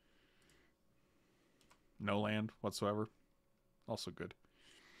 No land whatsoever. Also good.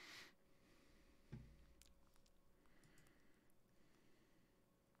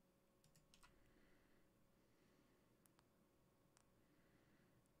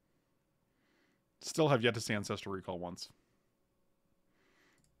 Still have yet to see Ancestral Recall once.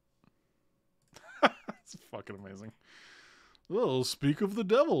 It's fucking amazing. Oh, speak of the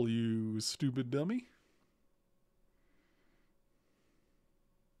devil, you stupid dummy.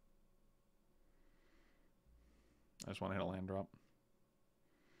 I just want to hit a land drop.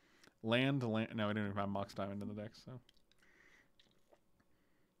 Land. No, I didn't even have Mox Diamond in the deck, so.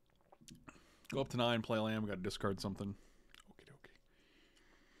 Go up to 9, play land. We got to discard something. Okie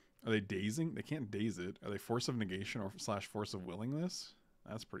dokie. Are they dazing? They can't daze it. Are they Force of Negation or / Force of Willingness?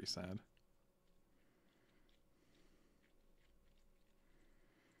 That's pretty sad.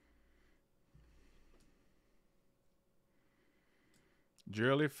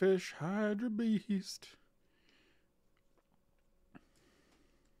 Jellyfish, Hydra Beast.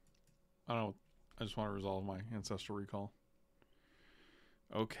 I don't know. I just want to resolve my Ancestral Recall.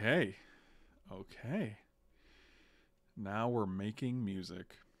 Okay. Okay. Now we're making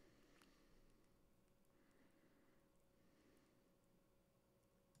music.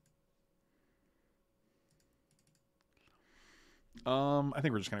 I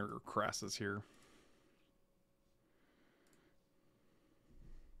think we're just going to crass this here.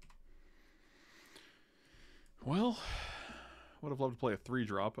 Well, would have loved to play a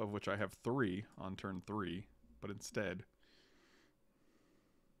 3-drop, of which I have 3 on turn 3, but instead,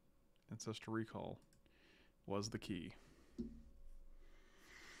 Ancestral Recall was the key.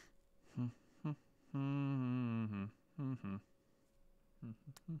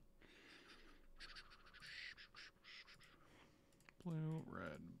 Blue,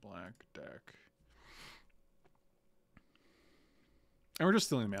 red, black deck. And we're just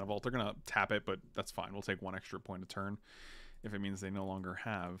stealing the Mana Vault. They're going to tap it, but that's fine. We'll take 1 extra point a turn if it means they no longer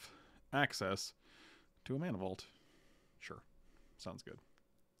have access to a Mana Vault. Sure. Sounds good.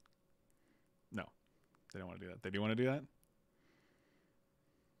 No. They don't want to do that. They do want to do that?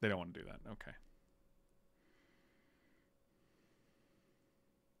 They don't want to do that. Okay.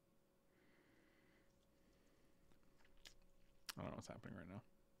 I don't know what's happening right now.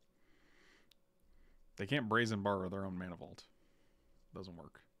 They can't Brazen Borrow their own Mana Vault. Doesn't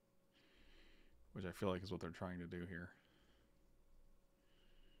work. Which I feel like is what they're trying to do here.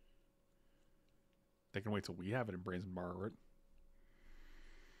 They can wait till we have it and Brazen Borrow it.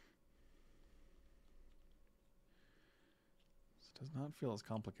 This does not feel as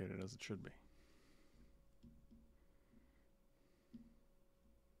complicated as it should be.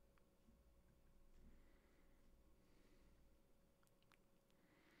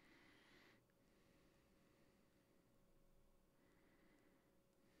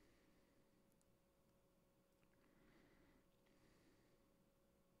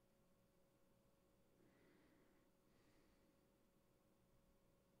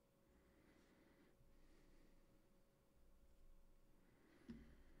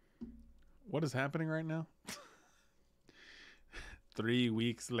 What is happening right now? 3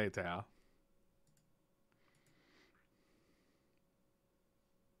 weeks later.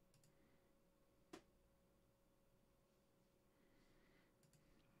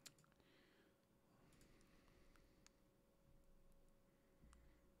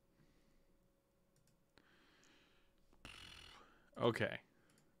 Okay.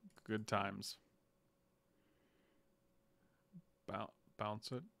 Good times.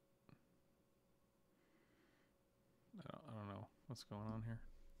 Bounce it. I don't know what's going on here.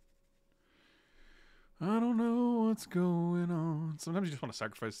 I don't know what's going on. Sometimes you just want to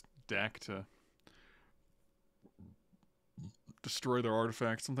sacrifice deck to destroy their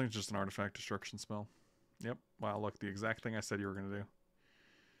artifact. Sometimes it's just an artifact destruction spell. Yep. Wow, look, the exact thing I said you were going to do.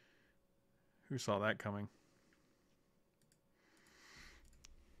 Who saw that coming?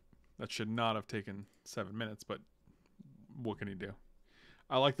 That should not have taken 7 minutes, but what can you do?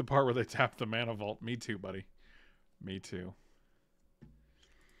 I like the part where they tap the Mana Vault. Me too, buddy. Me too.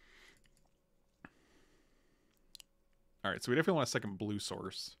 Alright, so we definitely want a second blue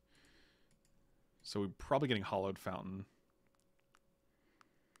source. So we're probably getting Hollowed Fountain.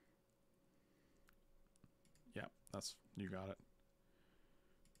 Yeah, that's... you got it.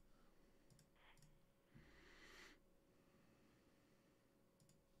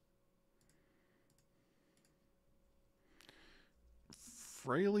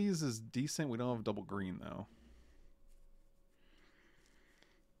 Fraley's is decent. We don't have double green, though.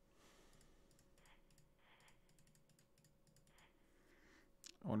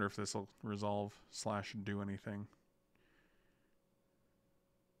 I wonder if this will resolve / do anything.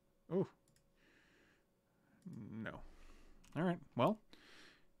 Oh. No. All right. Well,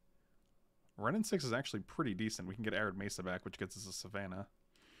 Ren 6 is actually pretty decent. We can get Arid Mesa back, which gets us a Savannah,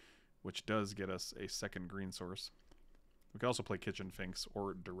 which does get us a second green source. We can also play Kitchen Finks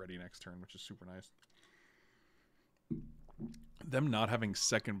or Duretti next turn, which is super nice. Them not having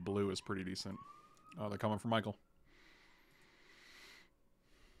second blue is pretty decent. Oh, they're coming for Michael.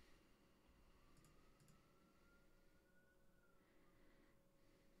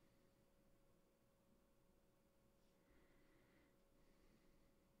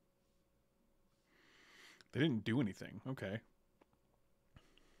 They didn't do anything. Okay.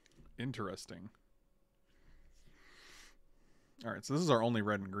 Interesting. All right, so this is our only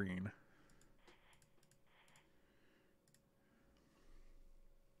red and green.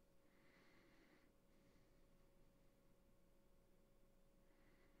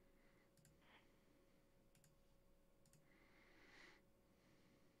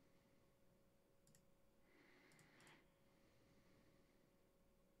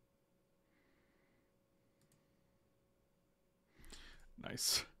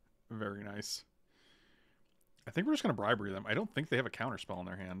 Nice. Very nice. I think we're just going to bribery them. I don't think they have a counterspell in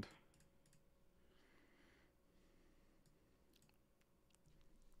their hand.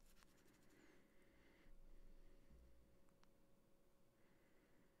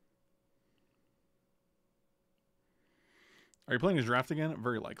 Are you playing his draft again?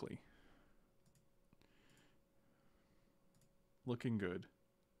 Very likely. Looking good.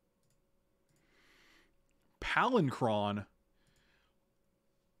 Palancron.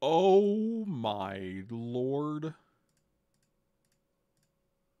 Oh my lord. 1, 2,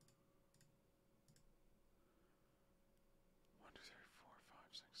 3, 4, 5,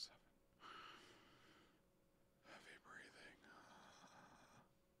 6, 7. Heavy breathing.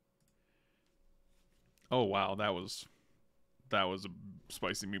 Oh wow, that was a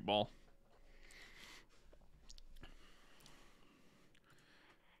spicy meatball.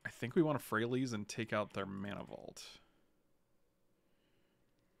 I think we want to Fraley's and take out their Mana Vault.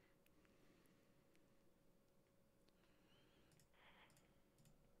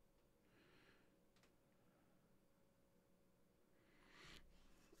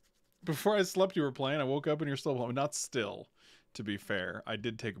 Before I slept, you were playing. I woke up and you're still playing. Not still, to be fair. I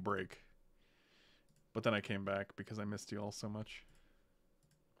did take a break. But then I came back because I missed you all so much.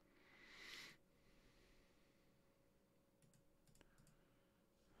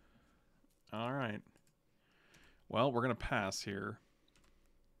 All right. Well, we're going to pass here.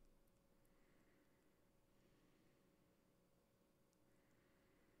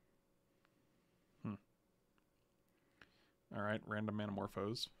 All right, random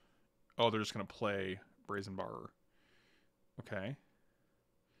Manamorphose. Oh, they're just going to play Brazen Barrer. Okay.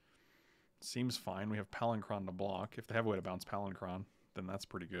 Seems fine. We have Palancron to block. If they have a way to bounce Palancron, then that's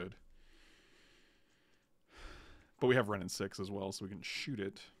pretty good. But we have Ren 6 as well, so we can shoot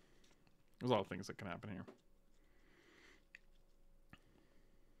it. There's a lot of things that can happen here.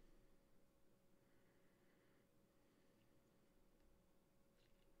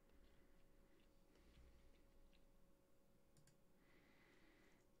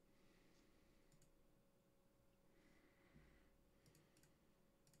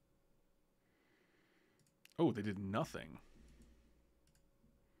 Oh, they did nothing.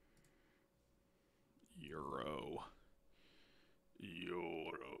 Euro.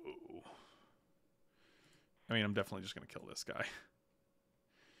 I mean, I'm definitely just going to kill this guy.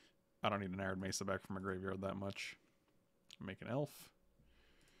 I don't need an Arid Mesa back from my graveyard that much. Make an elf.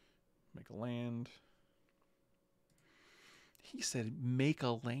 Make a land. He said make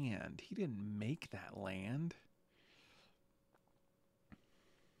a land. He didn't make that land.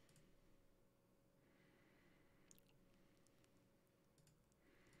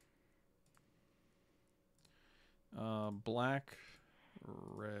 Black,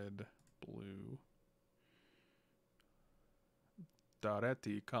 red, blue.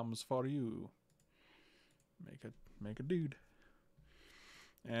 Doretti comes for you. Make a dude.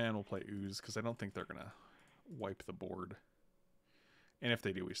 And we'll play Ooze, because I don't think they're going to wipe the board. And if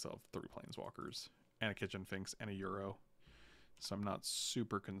they do, we still have 3 Planeswalkers, and a Kitchen Finks, and a Euro. So I'm not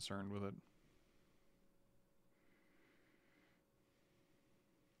super concerned with it.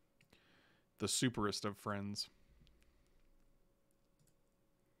 The superest of friends.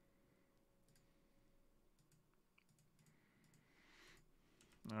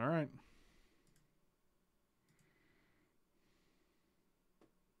 All right.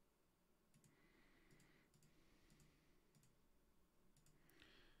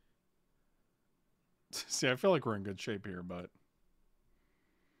 See, I feel like we're in good shape here, but...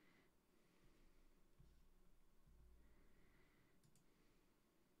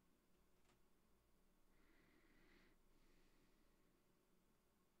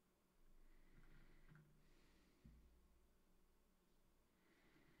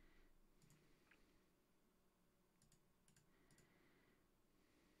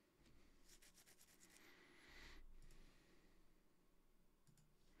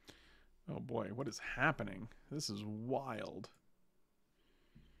 Oh boy, what is happening? This is wild.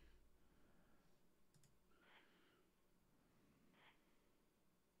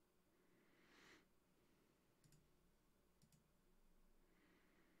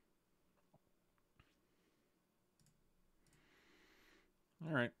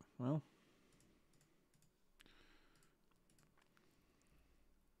 All right, well.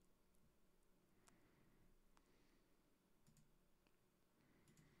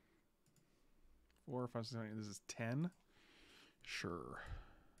 Four, five, six, seven, eight. This is 10? Sure.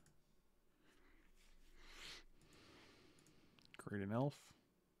 Create an elf.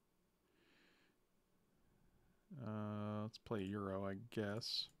 Let's play Euro, I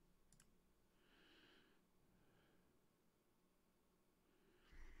guess.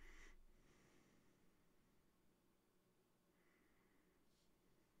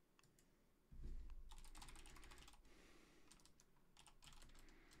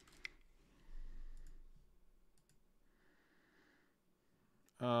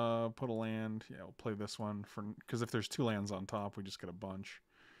 Put a land. Yeah, we'll play this one for because if there's 2 lands on top, we just get a bunch.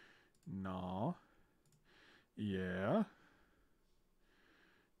 Nah. Yeah.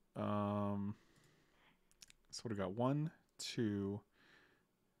 So we got 1, 2,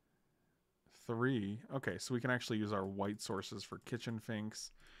 3. Okay, so we can actually use our white sources for kitchen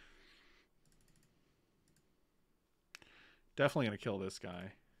finks. Definitely gonna kill this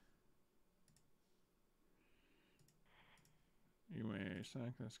guy. You may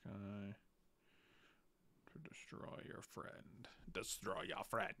sack this guy to destroy your friend. Destroy your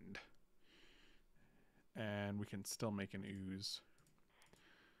friend. And we can still make an ooze.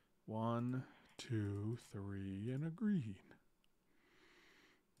 1, 2, 3, and a green.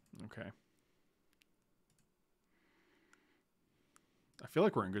 Okay. I feel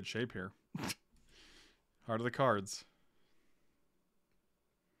like we're in good shape here. Heart of the cards.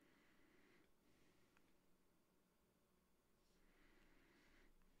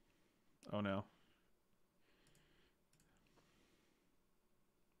 Oh no.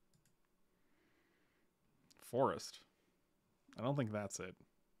 Forest. I don't think that's it.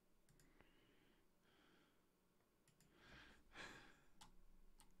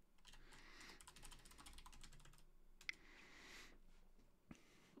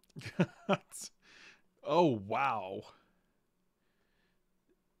 Oh, wow.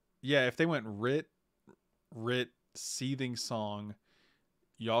 Yeah, if they went Rit, Seething Song,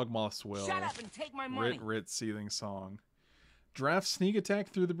 Yawgmoth's Will. Shut up and take my money. Rit, Seething Song. Draft Sneak Attack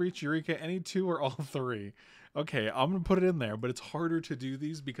through the Breach, Eureka, any 2 or all 3. Okay, I'm going to put it in there, but it's harder to do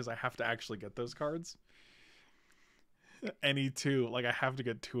these because I have to actually get those cards. Any 2. Like, I have to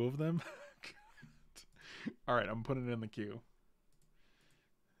get 2 of them. Alright, I'm putting it in the queue.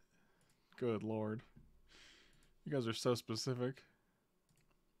 Good lord. You guys are so specific.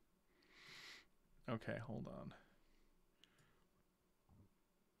 Okay, hold on.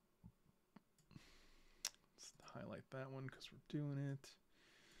 Let's highlight that one because we're doing it.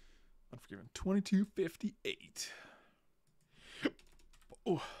 Unforgiven. 2258.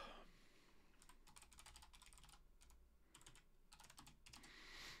 Oh.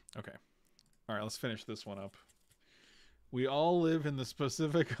 Okay. All right, let's finish this one up. We all live in the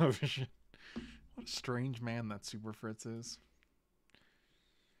Pacific Ocean. What a strange man that Super Fritz is.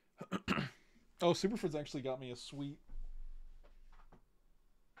 Oh, Super Fritz actually got me a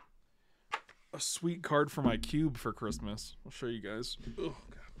sweet card for my cube for Christmas. I'll show you guys. Oh,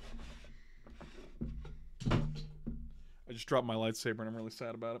 God. I just dropped my lightsaber and I'm really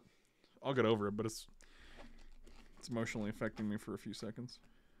sad about it. I'll get over it, but it's emotionally affecting me for a few seconds.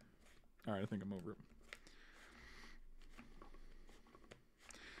 Alright, I think I'm over it.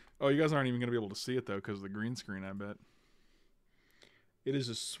 Oh, you guys aren't even going to be able to see it, though, because of the green screen, I bet. It is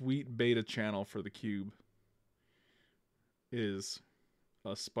a sweet beta channel for the cube. It is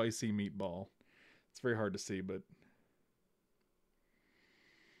a spicy meatball. It's very hard to see, but...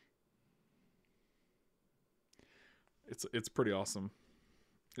 It's pretty awesome.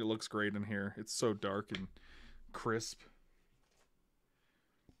 It looks great in here. It's so dark and crisp.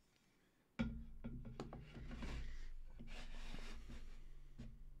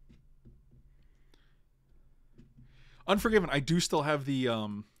 Unforgiven. I do still have the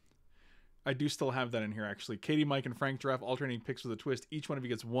I do still have that in here, actually. Katie, Mike, and Frank draft alternating picks with a twist. Each one of you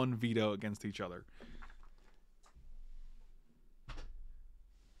gets one veto against each other.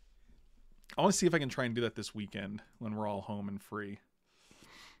 I want to see if I can try and do that this weekend when we're all home and free.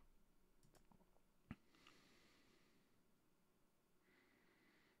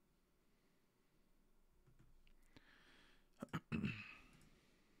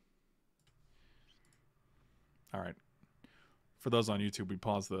 All right. For those on YouTube, we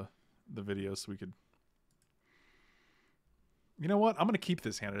paused the video so we could... You know what? I'm going to keep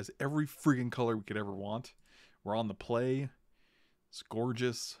this hand. It has every freaking color we could ever want. We're on the play. It's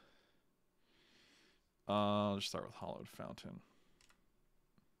gorgeous. I'll just start with Hollowed Fountain.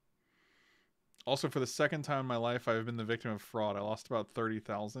 Also, for the second time in my life, I've been the victim of fraud. I lost about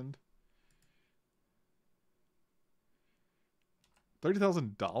 $30,000.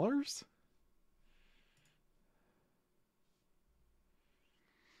 $30,000?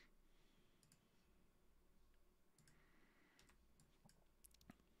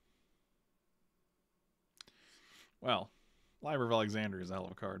 Well, Library of Alexandria is a hell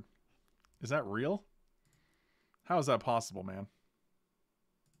of a card. Is that real? How is that possible, man?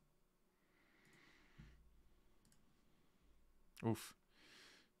 Oof.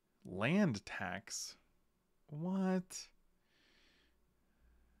 Land tax? What?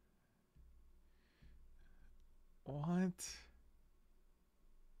 What?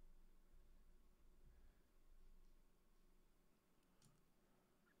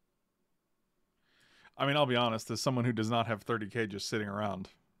 I mean, I'll be honest, as someone who does not have 30K just sitting around,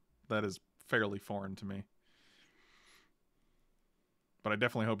 that is fairly foreign to me. But I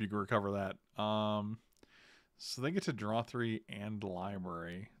definitely hope you can recover that. So they get to draw 3 and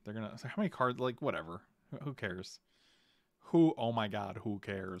library. They're gonna... So how many cards? Like, whatever. Who cares? Oh my god, who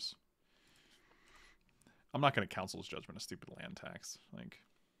cares? I'm not gonna Council's Judgment a stupid land tax. Like...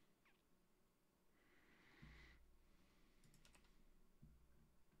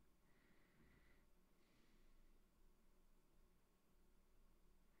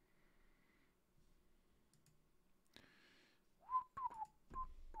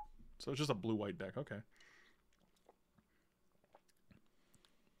 So it's just a blue-white deck. Okay.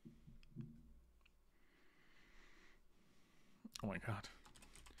 Oh my god.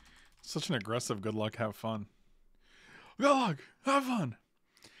 Such an aggressive good luck, have fun. Good luck, have fun!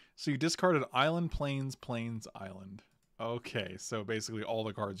 So you discarded Island, Plains, Plains, Island. Okay, so basically all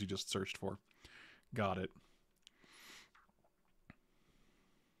the cards you just searched for. Got it.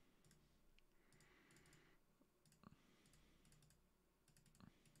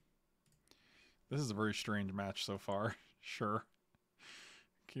 This is a very strange match so far. Sure.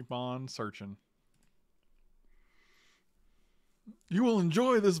 Keep on searching. You will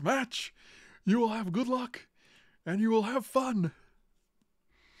enjoy this match. You will have good luck. And you will have fun.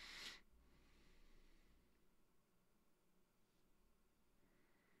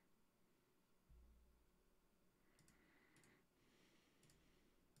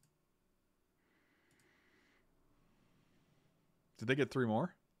 Did they get 3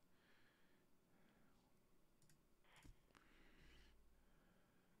 more?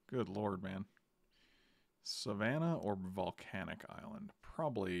 Good lord, man. Savannah or Volcanic Island?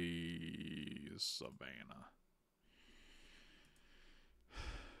 Probably Savannah.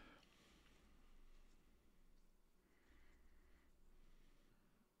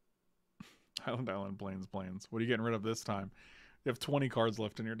 Island, Plains, Plains. What are you getting rid of this time? You have 20 cards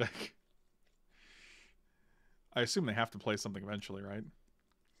left in your deck. I assume they have to play something eventually, right?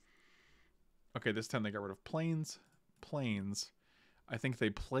 Okay, this time they got rid of Plains. Plains. I think they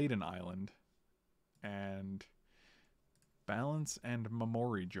played an Island. And Balance and Memento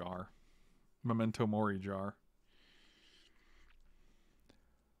Mori Jar.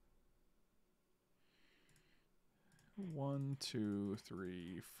 One, two,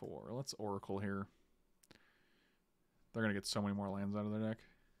 three, four. Let's Oracle here. They're going to get so many more lands out of their deck.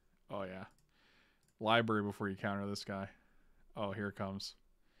 Oh, yeah. Library before you counter this guy. Oh, here it comes.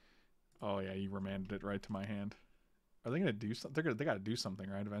 Oh, yeah, you remanded it right to my hand. Are they going to do something? They got to do something,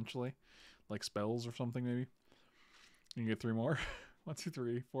 right, eventually? Like spells or something, maybe? You can get 3 more. 1, 2,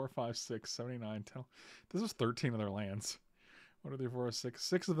 3, 4, 5, 6, 7, 8, 9, 10. This is 13 of their lands. 1, 2, 3, 4, 6.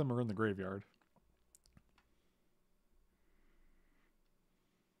 6 of them are in the graveyard.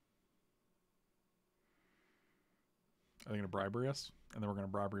 Are they going to bribery us? And then we're going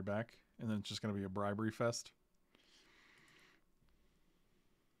to bribery back? And then it's just going to be a bribery fest?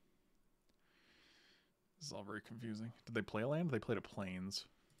 This is all very confusing. Did they play a land? They played a Plains.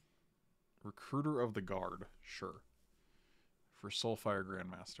 Recruiter of the Guard. Sure. For Soulfire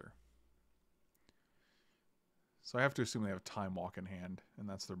Grandmaster. So I have to assume they have Time Walk in hand, and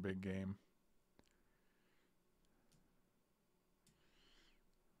that's their big game.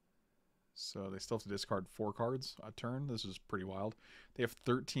 So they still have to discard 4 cards a turn. This is pretty wild. They have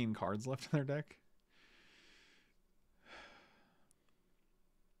 13 cards left in their deck.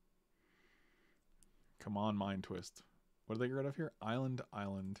 Come on, Mind Twist. What do they get rid of here? Island.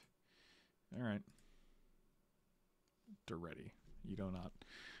 All right. Duretti. You do not.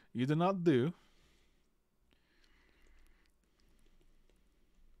 You do not do.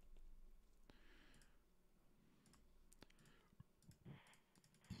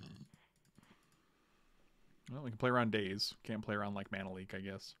 Well, we can play around Days. Can't play around like Mana Leak, I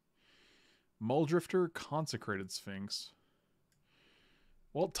guess. Muldrifter, Consecrated Sphinx.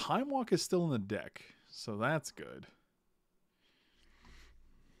 Well, Time Walk is still in the deck, so that's good.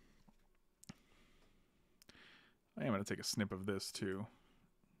 I am going to take a snip of this, too.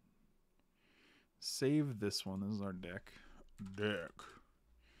 Save this one. This is our deck. And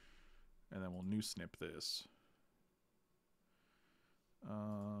then we'll new snip this.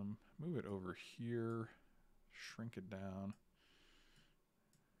 Move it over here. Shrink it down.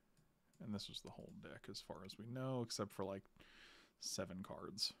 And this was the whole deck as far as we know, except for like 7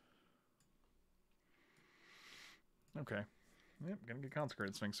 cards. Okay. Yep, gonna get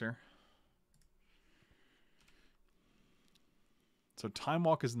Consecrated Sphinx here. So Time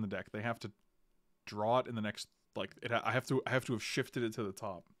Walk is in the deck. They have to draw it in the next, like, I have to have shifted it to the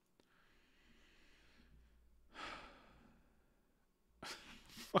top.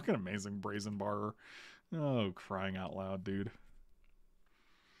 Fucking amazing, Brazen Barrer. Oh, crying out loud, dude.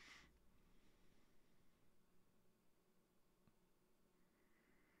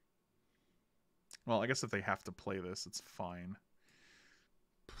 Well, I guess if they have to play this, it's fine.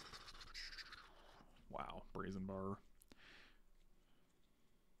 Wow, Brazen Barrer.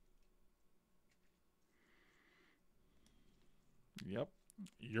 Yep.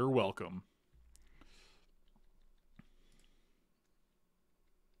 You're welcome.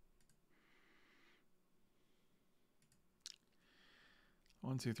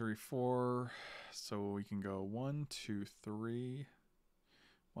 One, two, three, four. So we can go 1, 2, 3.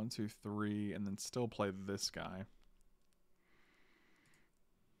 1, 2, 3, and then still play this guy.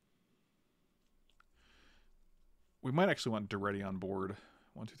 We might actually want Duretti on board.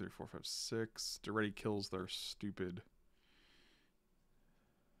 1, 2, 3, 4, 5, 6. Duretti kills their stupid.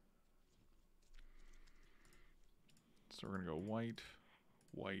 So we're going to go white,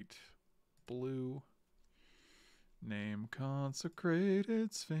 white, blue. Name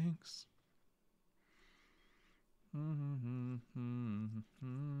Consecrated Sphinx.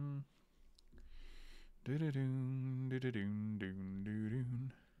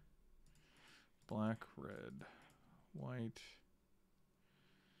 Black, red, white.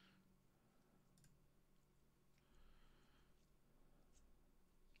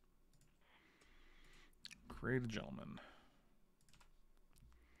 Create a gentleman.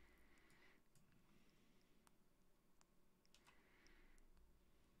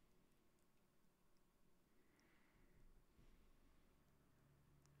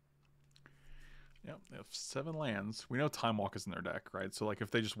 Yep, they have 7 lands. We know Time Walk is in their deck, right? So, like, if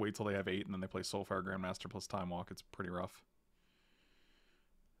they just wait till they have 8 and then they play Soulfire Grandmaster plus Time Walk, it's pretty rough.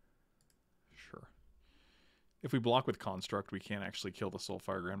 Sure. If we block with Construct, we can't actually kill the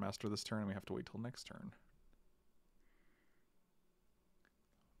Soulfire Grandmaster this turn, and we have to wait till next turn.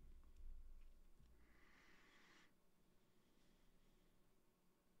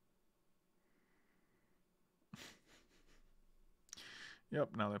 Yep,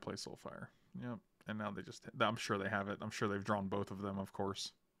 now they play Soulfire. Yep. And now they just... I'm sure they have it. I'm sure they've drawn both of them, of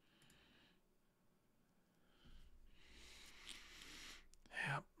course.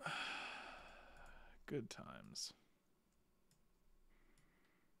 Yep. Good times.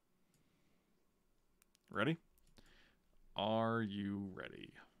 Ready? Are you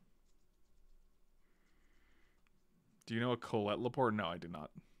ready? Do you know a Colette Lepore? No, I do not.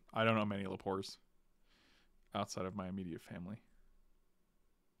 I don't know many Lepores outside of my immediate family.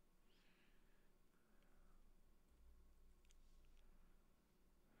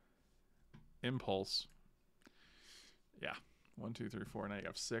 Impulse. Yeah. 1, 2, 3, 4. Now you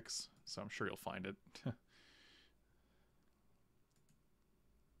have 6. So I'm sure you'll find it.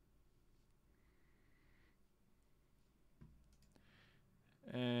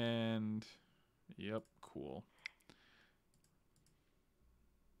 And yep, cool.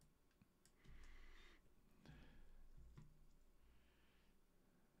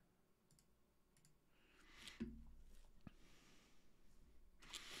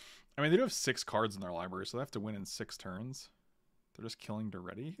 I mean, they do have 6 cards in their library, so they have to win in 6 turns. They're just killing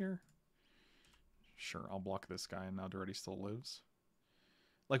Duretti here? Sure, I'll block this guy, and now Duretti still lives.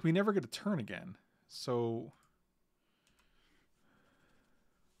 Like, we never get a turn again, so...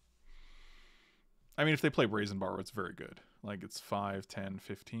 I mean, if they play Brazen Borrow, it's very good. Like, it's 5, 10,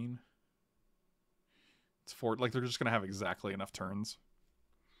 15. It's 4. Like, they're just going to have exactly enough turns.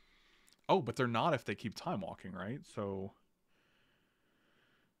 Oh, but they're not if they keep time walking, right? So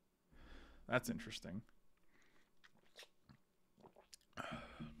that's interesting.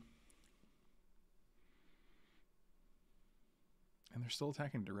 And they're still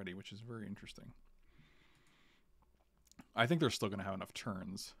attacking Duretti, which is very interesting. I think they're still going to have enough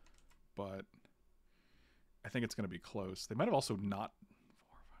turns, but I think it's going to be close. They might have also not...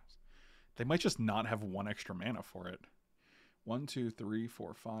 They might just not have one extra mana for it. 1, 2, 3,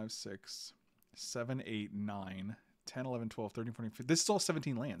 4, 5, 6, 7, 8, 9, 10, 11, 12, 13, 14, 15. This is all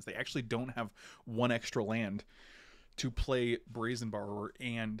 17 lands. They actually don't have one extra land to play Brazen Borrower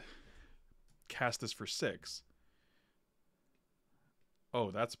and cast this for 6. Oh,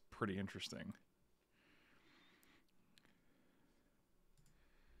 that's pretty interesting.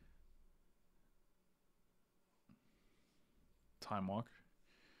 Time Walk.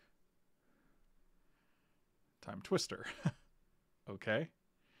 Time Twister. Okay.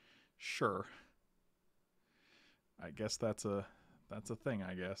 Sure. I guess that's a thing,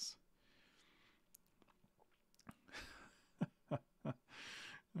 I guess.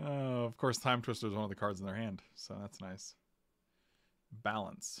 Of course, Time Twister is one of the cards in their hand, so that's nice.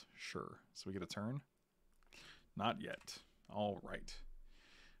 Balance. Sure. So we get a turn? Not yet. All right.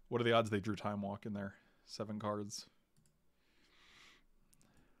 What are the odds they drew Time Walk in there? 7 cards.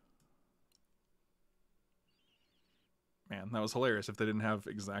 Man, that was hilarious. If they didn't have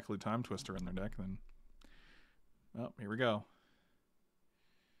exactly Time Twister in their deck, then... Oh, here we go.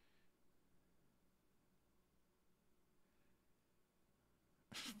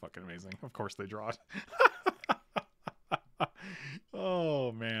 Fucking amazing. Of course they draw it.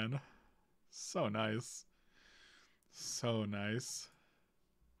 Oh, man. So nice. So nice.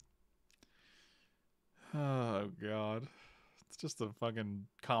 Oh, God. It's just a fucking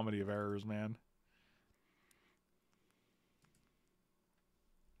comedy of errors, man.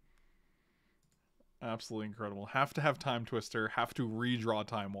 Absolutely incredible. Have to have Time Twister. Have to redraw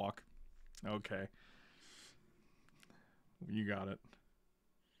Time Walk. Okay. You got it.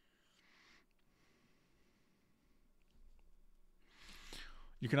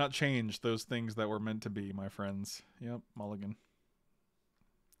 You cannot change those things that were meant to be, my friends. Yep, mulligan.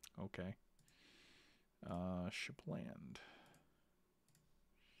 Okay. Ship land.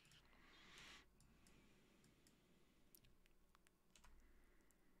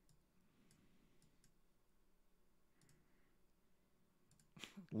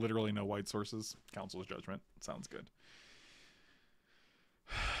 Literally no white sources. Council's Judgment. Sounds good.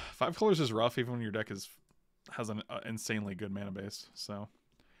 5 colors is rough even when your deck has an insanely good mana base. So,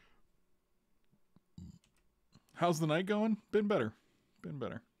 how's the night going? Been better. Been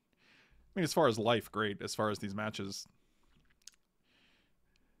better. I mean, as far as life, great. As far as these matches,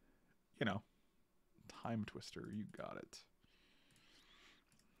 you know, Time Twister, you got it.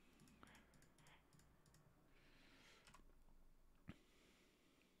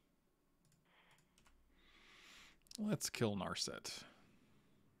 Let's kill Narset.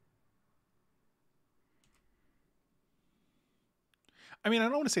 I mean, I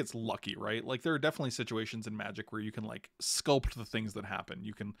don't want to say it's lucky, right? Like, there are definitely situations in Magic where you can, like, sculpt the things that happen.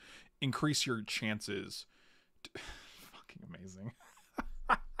 You can increase your chances. Fucking amazing.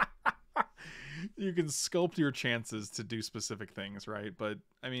 You can sculpt your chances to do specific things, right? But,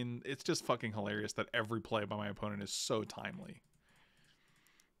 I mean, it's just fucking hilarious that every play by my opponent is so timely.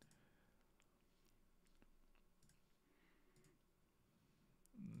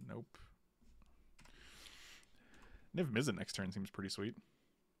 Nope. Niv Mizzet next turn seems pretty sweet.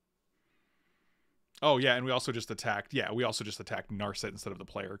 Oh, yeah, and we also just attacked... Yeah, we also just attacked Narset instead of the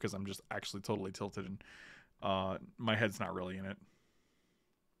player, because I'm just actually totally tilted, and my head's not really in it.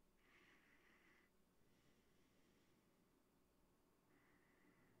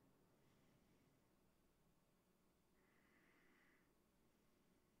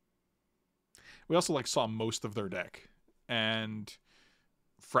 We also, like, saw most of their deck, and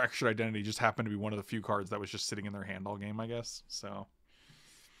Fractured Identity just happened to be one of the few cards that was just sitting in their hand all game, I guess. So,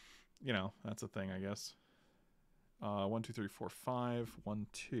 you know, that's a thing, I guess. 1, 2, 3, 4, 5. 1,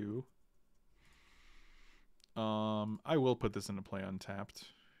 2. I will put this into play untapped.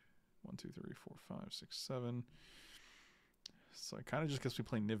 1, 2, 3, 4, 5, 6, 7. So I kind of just guess we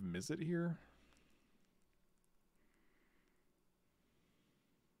play Niv Mizzet here.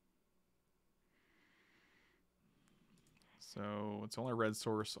 So it's only red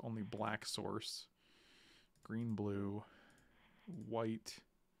source, only black source. Green, blue, white,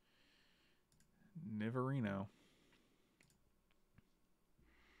 Niverino.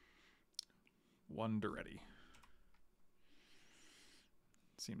 1 to ready.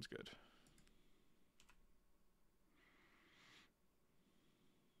 Seems good.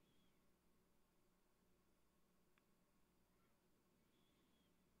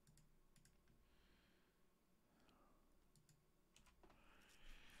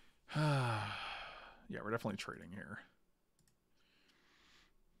 Yeah, we're definitely trading here.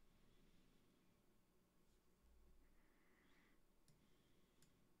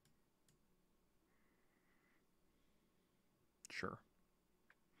 Sure.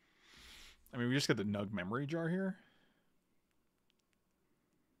 I mean, we just get the Nug memory jar here.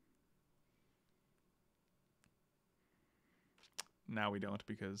 Now we don't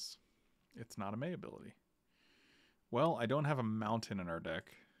because it's not a May ability. Well, I don't have a mountain in our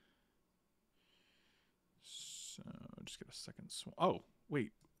deck. So just get a second swing. Oh,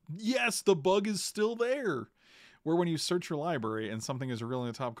 wait. Yes, the bug is still there. Where when you search your library and something is revealed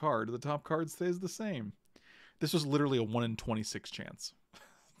in the top card, the top card stays the same. This was literally a 1 in 26 chance.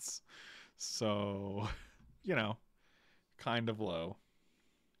 So, you know, kind of low.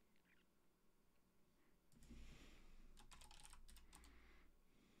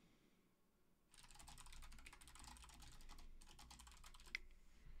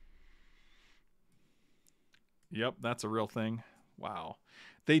 Yep, that's a real thing. Wow.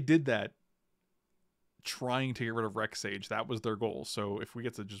 They did that trying to get rid of Rex Sage. That was their goal. So if we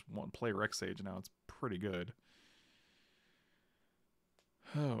get to just play Rex Sage now, it's pretty good.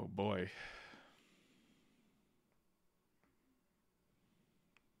 Oh, boy.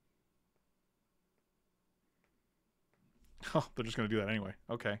 Oh, they're just going to do that anyway.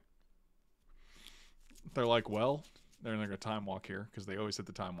 Okay. They're like, well, they're going to time walk here because they always hit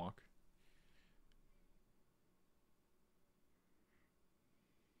the time walk.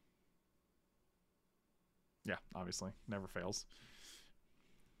 Yeah, obviously. Never fails.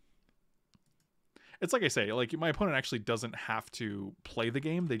 It's like I say, like my opponent actually doesn't have to play the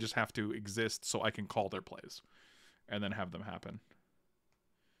game. They just have to exist so I can call their plays and then have them happen.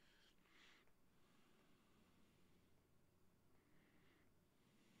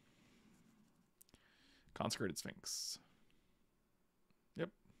 Consecrated Sphinx. Yep,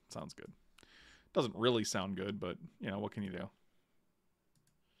 sounds good. Doesn't really sound good, but, you know, what can you do?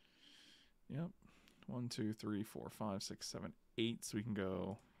 Yep. 1, 2, 3, 4, 5, 6, 7, 8. So we can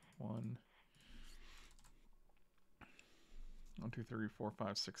go 1, 2, 3, 4,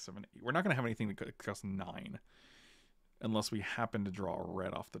 5, 6, 7, 8. We're not going to have anything that costs 9 unless we happen to draw a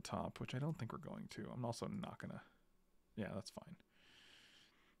red off the top, which I don't think we're going to. I'm also not going to. Yeah, that's fine.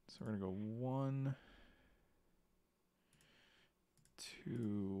 So we're going to go 1,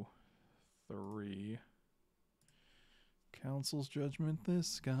 2, 3. Council's Judgment,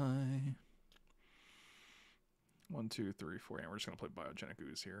 this guy. 1, 2, 3, 4. And we're just going to play Biogenic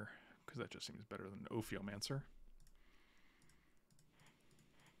Ooze here because that just seems better than Ophiomancer.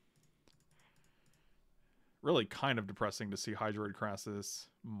 Really kind of depressing to see Hydroid Crassus,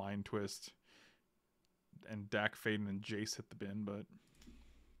 Mind Twist, and Dak Faden and Jace hit the bin, but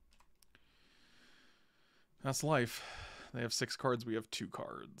that's life. They have 6 cards, we have 2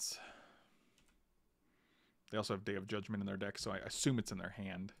 cards. They also have Day of Judgment in their deck, so I assume it's in their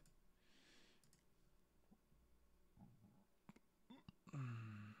hand.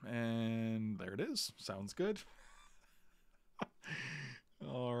 And there it is. Sounds good.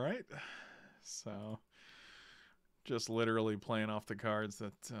 All right. So, just literally playing off the cards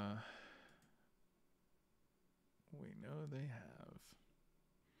that we know they have.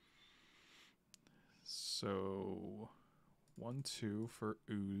 So, 1, 2 for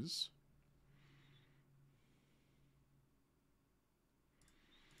Ooze.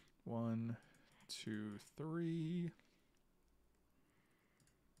 1, 2, 3.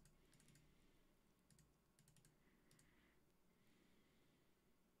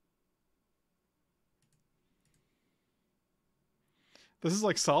 This is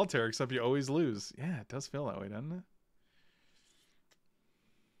like solitaire, except you always lose. Yeah, it does feel that way, doesn't it?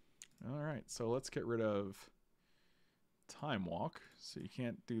 Alright, so let's get rid of Time Walk, so you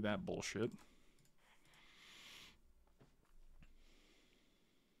can't do that bullshit.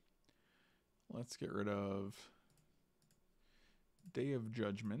 Let's get rid of Day of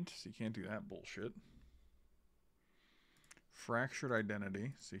Judgment, so you can't do that bullshit. Fractured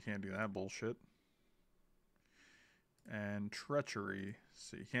Identity, so you can't do that bullshit. And Treachery,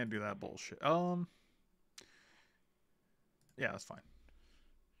 so you can't do that bullshit. Yeah, that's fine.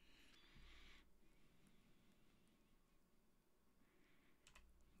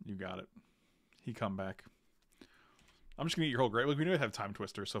 You got it. He come back. I'm just gonna eat your whole grave. Like, we know I have Time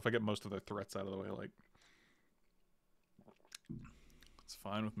Twister, so if I get most of the threats out of the way, like, it's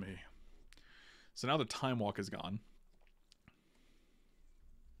fine with me. So now the Time Walk is gone.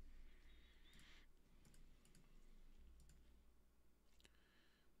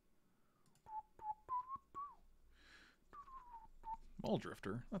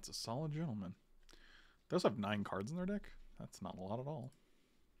 Muldrifter. That's a solid gentleman. They also have 9 cards in their deck. That's not a lot at all.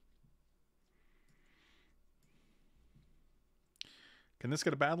 Can this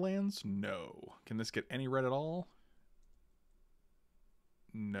get a Badlands? No. Can this get any red at all?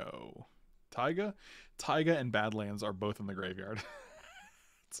 No. Taiga? Taiga and Badlands are both in the graveyard.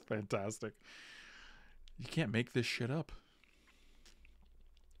 It's fantastic. You can't make this shit up.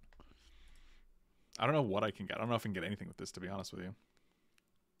 I don't know what I can get. I don't know if I can get anything with this, to be honest with you.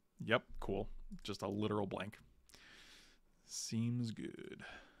 Yep, cool. Just a literal blank. Seems good.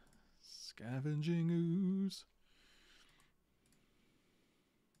 Scavenging Ooze.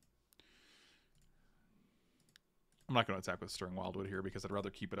 I'm not going to attack with Stirring Wildwood here because I'd rather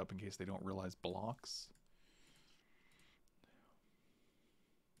keep it up in case they don't realize blocks.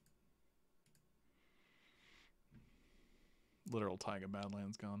 Literal Taiga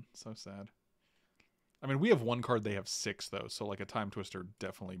Badlands gone. So sad. I mean, we have 1 card, they have 6, though. So, like, a Time Twister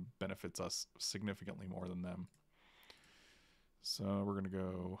definitely benefits us significantly more than them. So, we're going to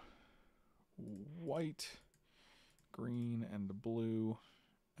go white, green, and blue.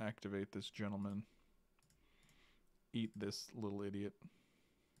 Activate this gentleman. Eat this little idiot.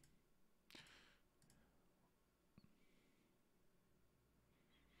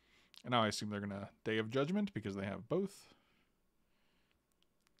 And now I assume they're going to Day of Judgment because they have both.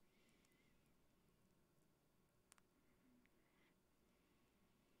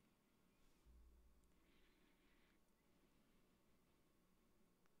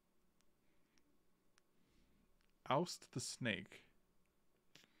 Oust the snake.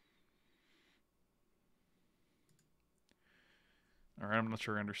 Alright, I'm not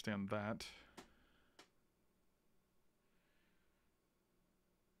sure I understand that.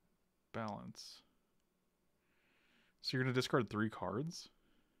 Balance. So you're going to discard 3 cards?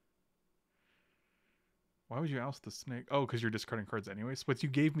 Why would you oust the snake? Oh, because you're discarding cards anyways? But you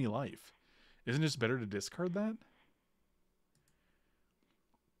gave me life. Isn't it just better to discard that?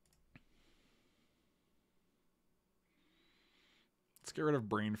 Let's get rid of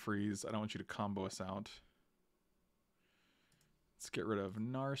Brain Freeze. I don't want you to combo us out. Let's get rid of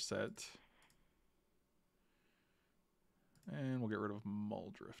Narset. And we'll get rid of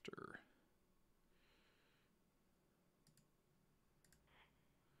Muldrifter.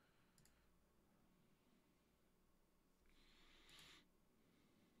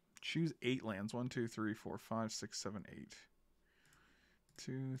 Choose 8 lands. 1, 2, 3, 4, 5, 6, 7, 8.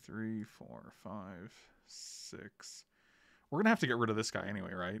 2, 3, 4, 5, 6. We're going to have to get rid of this guy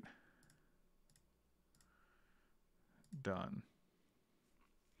anyway, right? Done.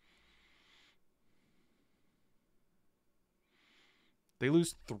 They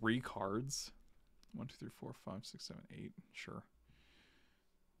lose 3 cards. 1, 2, 3, 4, 5, 6, 7, 8. Sure.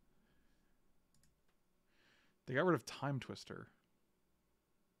 They got rid of Time Twister.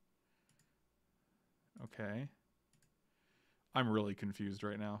 Okay. I'm really confused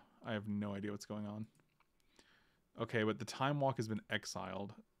right now. I have no idea what's going on. Okay, but the Time Walk has been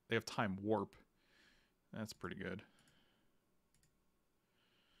exiled. They have Time Warp. That's pretty good.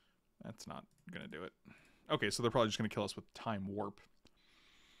 That's not going to do it. Okay, so they're probably just going to kill us with Time Warp.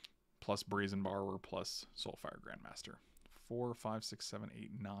 Plus Brazen Borrower, plus Soulfire Grandmaster. 4, 5, 6, 7,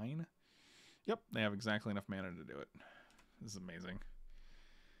 8, 9. Yep, they have exactly enough mana to do it. This is amazing.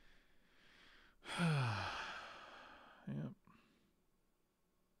 Yep.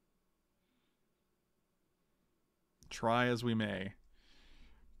 Try as we may.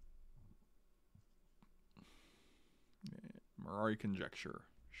 Mirari Conjecture.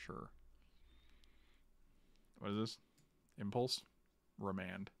 Sure. What is this? Impulse?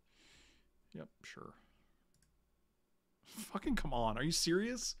 Remand. Yep, sure. Fucking come on. Are you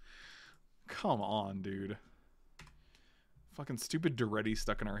serious? Come on, dude. Fucking stupid Duretti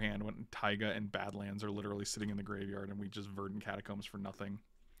stuck in our hand when Taiga and Badlands are literally sitting in the graveyard and we just Verdant Catacombs for nothing.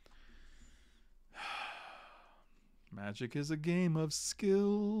 Magic is a game of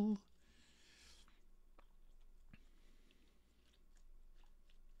skill.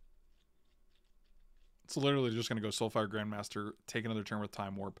 It's literally just going to go Soulfire Grandmaster, take another turn with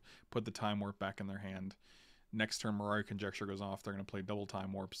Time Warp, put the Time Warp back in their hand. Next turn, Mirari Conjecture goes off. They're going to play double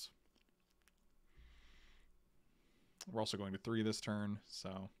Time Warps. We're also going to 3 this turn,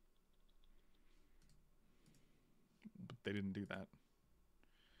 so... But they didn't do that.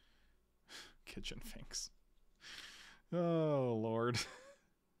 Kitchen Finks. Oh, Lord.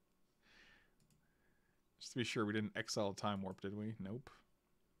 Just to be sure, we didn't exile Time Warp, did we? Nope.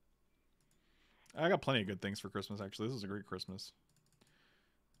 I got plenty of good things for Christmas, actually. This is a great Christmas.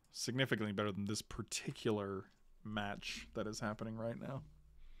 Significantly better than this particular match that is happening right now.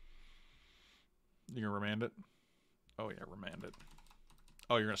 You gonna remand it? Oh yeah, remand it.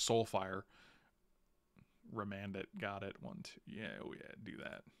 Oh, you're gonna Soulfire. Remand it. Got it. 1, 2. Yeah, oh yeah, do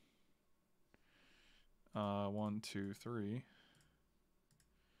that. 1, 2, 3.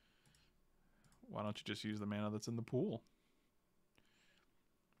 Why don't you just use the mana that's in the pool?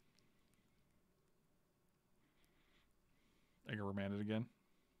 I can remand it again.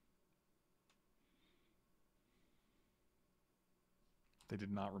 They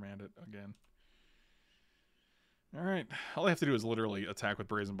did not remand it again. Alright. All I have to do is literally attack with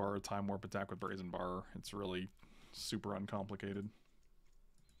Brazen Bar, Time Warp, attack with Brazen Bar. It's really super uncomplicated.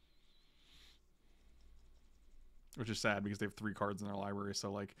 Which is sad because they have 3 cards in their library,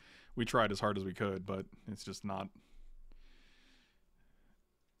 so like we tried as hard as we could, but it's just not.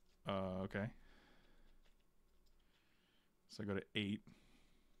 Okay. So I go to 8.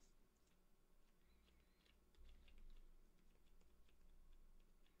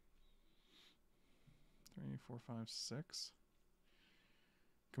 Three, 4, 5, 6.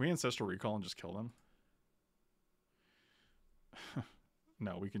 Can we Ancestral Recall and just kill them?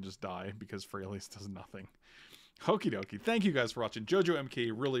 No, we can just die because Freyalise does nothing. Okie dokie. Thank you guys for watching. Jojo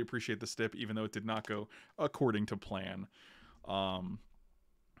MK, really appreciate the stip, even though it did not go according to plan.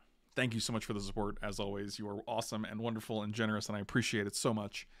 Thank you so much for the support. As always, you are awesome and wonderful and generous, and I appreciate it so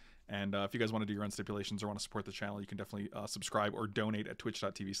much. And if you guys want to do your own stipulations or want to support the channel, you can definitely subscribe or donate at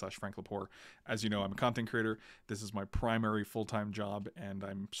twitch.tv/FrankLepore. As you know, I'm a content creator. This is my primary full-time job, and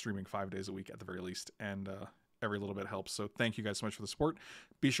I'm streaming 5 days a week at the very least. And every little bit helps. So thank you guys so much for the support.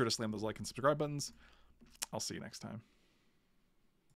 Be sure to slam those like and subscribe buttons. I'll see you next time.